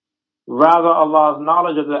 Rather, Allah's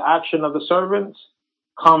knowledge of the action of the servants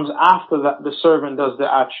comes after that the servant does the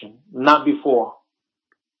action, not before.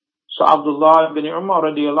 So Abdullah bin Umar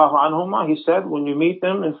radiallahu anhuma, he said, when you meet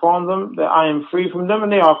them, inform them that I am free from them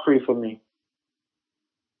and they are free from me.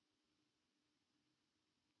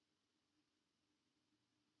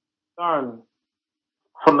 Learn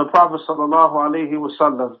from the Prophet sallallahu alaihi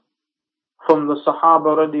wasallam, from the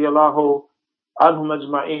Sahaba radiallahu anhum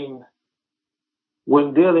ajma'een,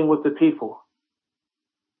 when dealing with the people.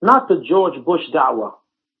 Not the George Bush da'wah.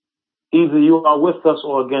 Either you are with us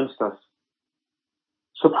or against us.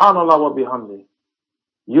 Subhanallah wa bihamdi.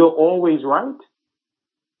 You're always right.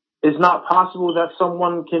 It's not possible that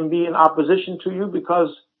someone can be in opposition to you because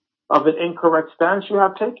of an incorrect stance you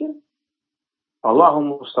have taken.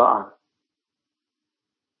 Allahumma musta'an.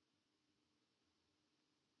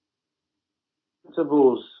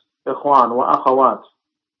 Principles, ikhwan wa akhawat,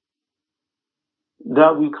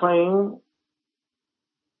 that we claim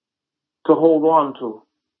to hold on to.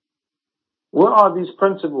 What are these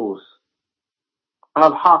principles?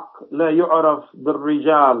 Al-haq la yu'raf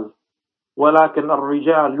bil-rijal, walakin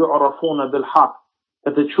al-rijal yu'rafuna bil-haq.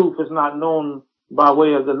 That the truth is not known by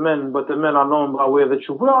way of the men, but the men are known by way of the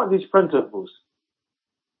truth. What are these principles?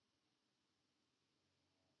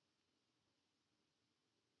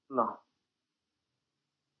 No.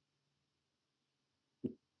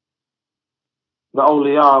 The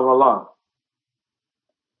awliya of Allah.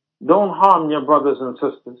 Don't harm your brothers and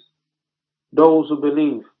sisters, those who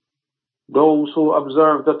believe, those who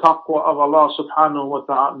observe the taqwa of Allah subhanahu wa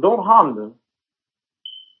ta'ala. Don't harm them.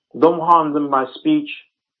 Don't harm them by speech.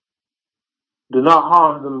 Do not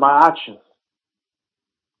harm them by action.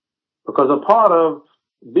 Because a part of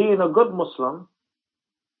being a good Muslim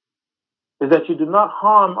is that you do not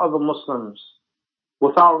harm other Muslims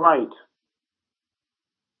without right.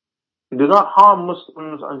 You do not harm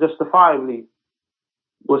Muslims unjustifiably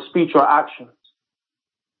with speech or actions.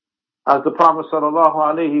 As the Prophet sallallahu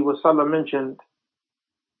alaihi wasallam mentioned,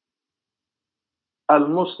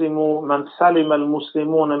 Al-Muslimu man salima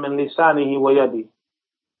al-Muslimuna min lisanihi wa yadi,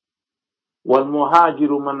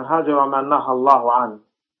 wal-muhajiru man hajara man naha Allahu an.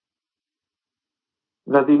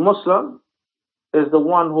 That the Muslim is the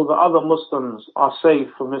one who the other Muslims are safe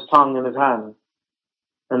from his tongue and his hand.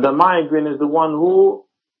 And the migrant is the one who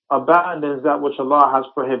abandons that which Allah has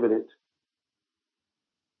prohibited.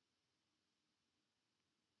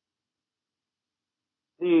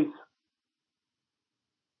 These,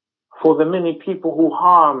 for the many people who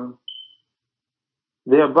harm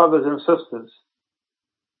their brothers and sisters,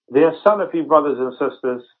 their Salafi brothers and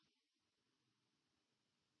sisters,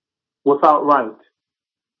 without right,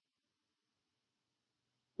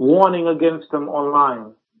 warning against them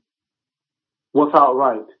online, without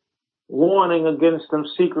right, warning against them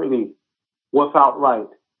secretly, without right,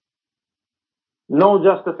 no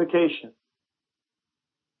justification,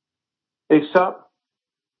 except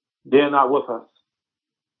they're not with us.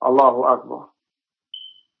 Allahu Akbar.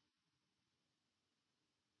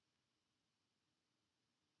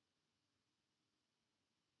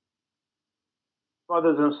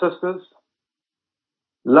 brothers and sisters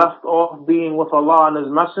left off being with Allah and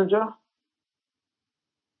His Messenger?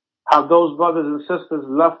 Have those brothers and sisters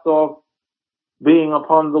left off being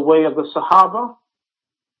upon the way of the Sahaba?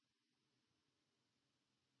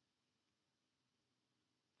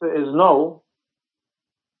 The answer is no.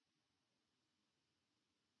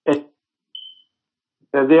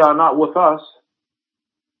 If they are not with us,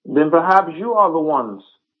 then perhaps you are the ones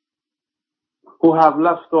who have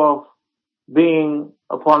left off being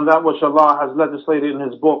upon that which Allah has legislated in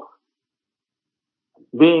His book,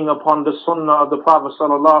 being upon the Sunnah of the Prophet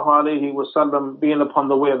sallallahu alaihi wasallam, being upon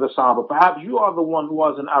the way of the Sahaba. Perhaps you are the one who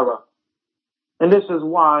was in error, and this is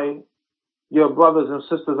why your brothers and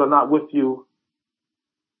sisters are not with you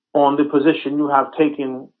on the position you have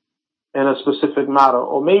taken in a specific matter.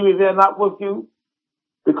 Or maybe they're not with you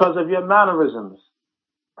because of your mannerisms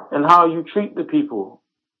and how you treat the people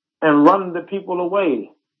and run the people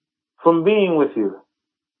away from being with you.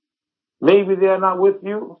 Maybe they're not with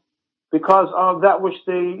you because of that which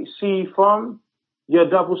they see from your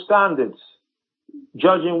double standards,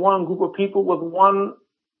 judging one group of people with one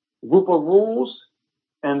group of rules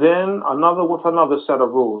and then another with another set of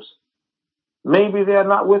rules. Maybe they're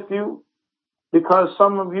not with you because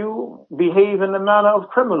some of you behave in the manner of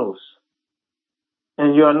criminals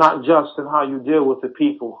and you're not just in how you deal with the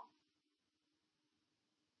people.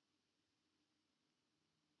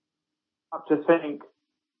 Have to think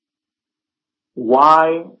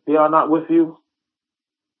why they are not with you.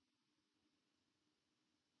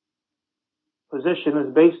 Position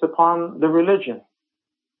is based upon the religion.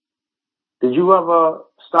 Did you ever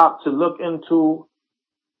stop to look into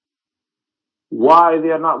why they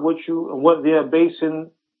are not with you and what they are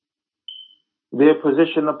basing their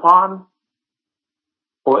position upon?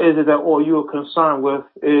 Or is it that all you are concerned with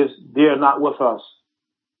is they're not with us?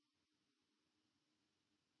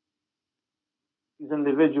 These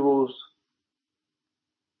individuals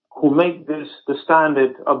who make this the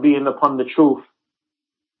standard of being upon the truth,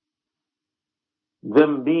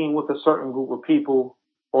 them being with a certain group of people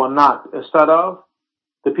or not, instead of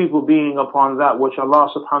the people being upon that which Allah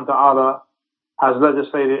subhanahu wa ta'ala has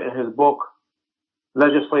legislated in His book,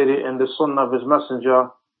 legislated in the Sunnah of His Messenger,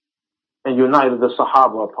 and united the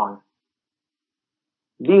Sahaba upon.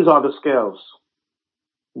 These are the scales.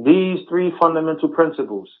 These three fundamental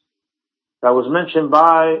principles that was mentioned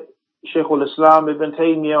by Shaykh al-Islam Ibn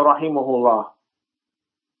Taymiyyah rahimahullah.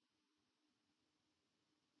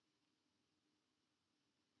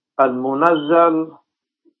 Al-Munazzal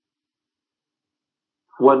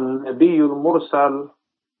wal-Nabiy al-Mursal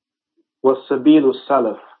wal-Sabil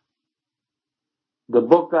al-Salaf. The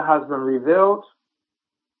book that has been revealed,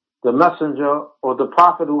 the messenger or the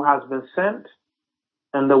prophet who has been sent,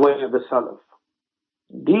 and the way of the Salaf.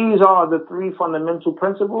 These are the three fundamental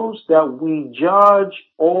principles that we judge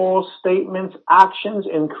all statements, actions,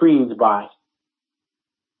 and creeds by.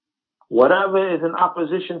 Whatever is in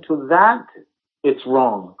opposition to that, it's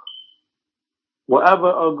wrong.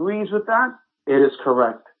 Whatever agrees with that, it is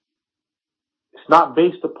correct. It's not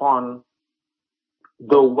based upon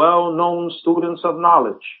the well-known students of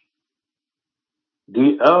knowledge,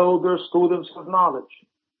 the elder students of knowledge.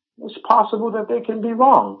 It's possible that they can be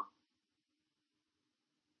wrong.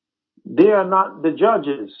 They are not the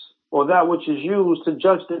judges or that which is used to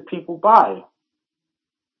judge the people by.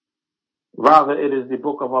 Rather, it is the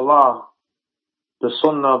book of Allah, the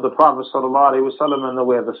Sunnah of the Prophet sallallahu alaihi wasallam, and the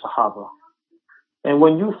way of the Sahaba. And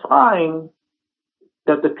when you find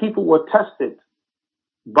that the people were tested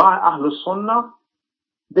by Ahlul Sunnah,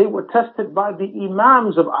 they were tested by the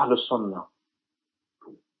Imams of Ahlul Sunnah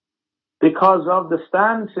because of the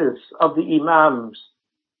stances of the Imams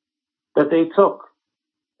that they took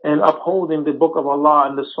in upholding the book of Allah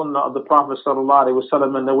and the Sunnah of the Prophet sallallahu alaihi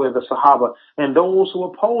wasallam and the way of the Sahaba. And those who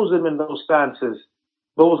oppose them in those stances,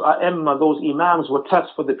 those A'imma, those Imams were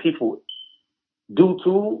tests for the people due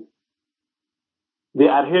to the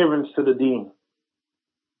adherence to the deen.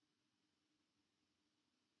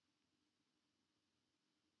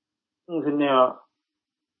 Things in their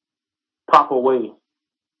proper way.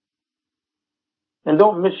 And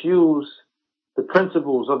don't misuse the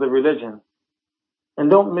principles of the religion. And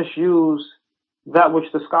don't misuse that which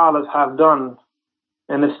the scholars have done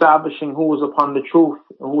in establishing who was upon the truth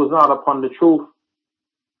and who was not upon the truth,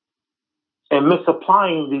 and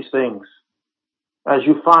misapplying these things, as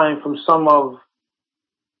you find from some of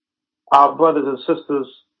our brothers and sisters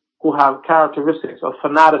who have characteristics of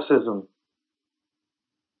fanaticism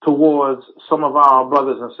towards some of our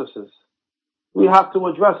brothers and sisters. We have to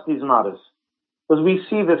address these matters because we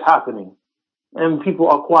see this happening and people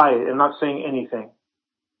are quiet and not saying anything.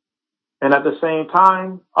 And at the same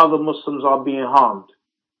time, other Muslims are being harmed.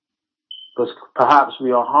 Because perhaps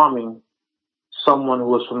we are harming someone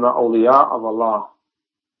who is from the awliya of Allah.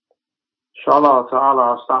 Inshallah ta'ala,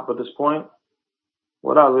 I'll stop at this point.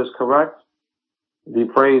 Whatever is correct, the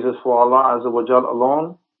praise is for Allah Azza wa Jal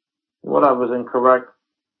alone. Whatever is incorrect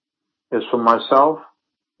is from myself.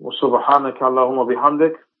 وَسُبْحَانَكَ اللَّهُمَّ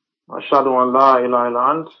بِحَمْدِكَ أَشْهَدُ أَنْ لَا إِلَهَ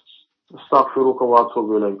إِلَّا أَنْتَ أَسْتَغْفِرُكَ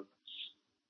وَأَتُوبُ إِلَيْكَ.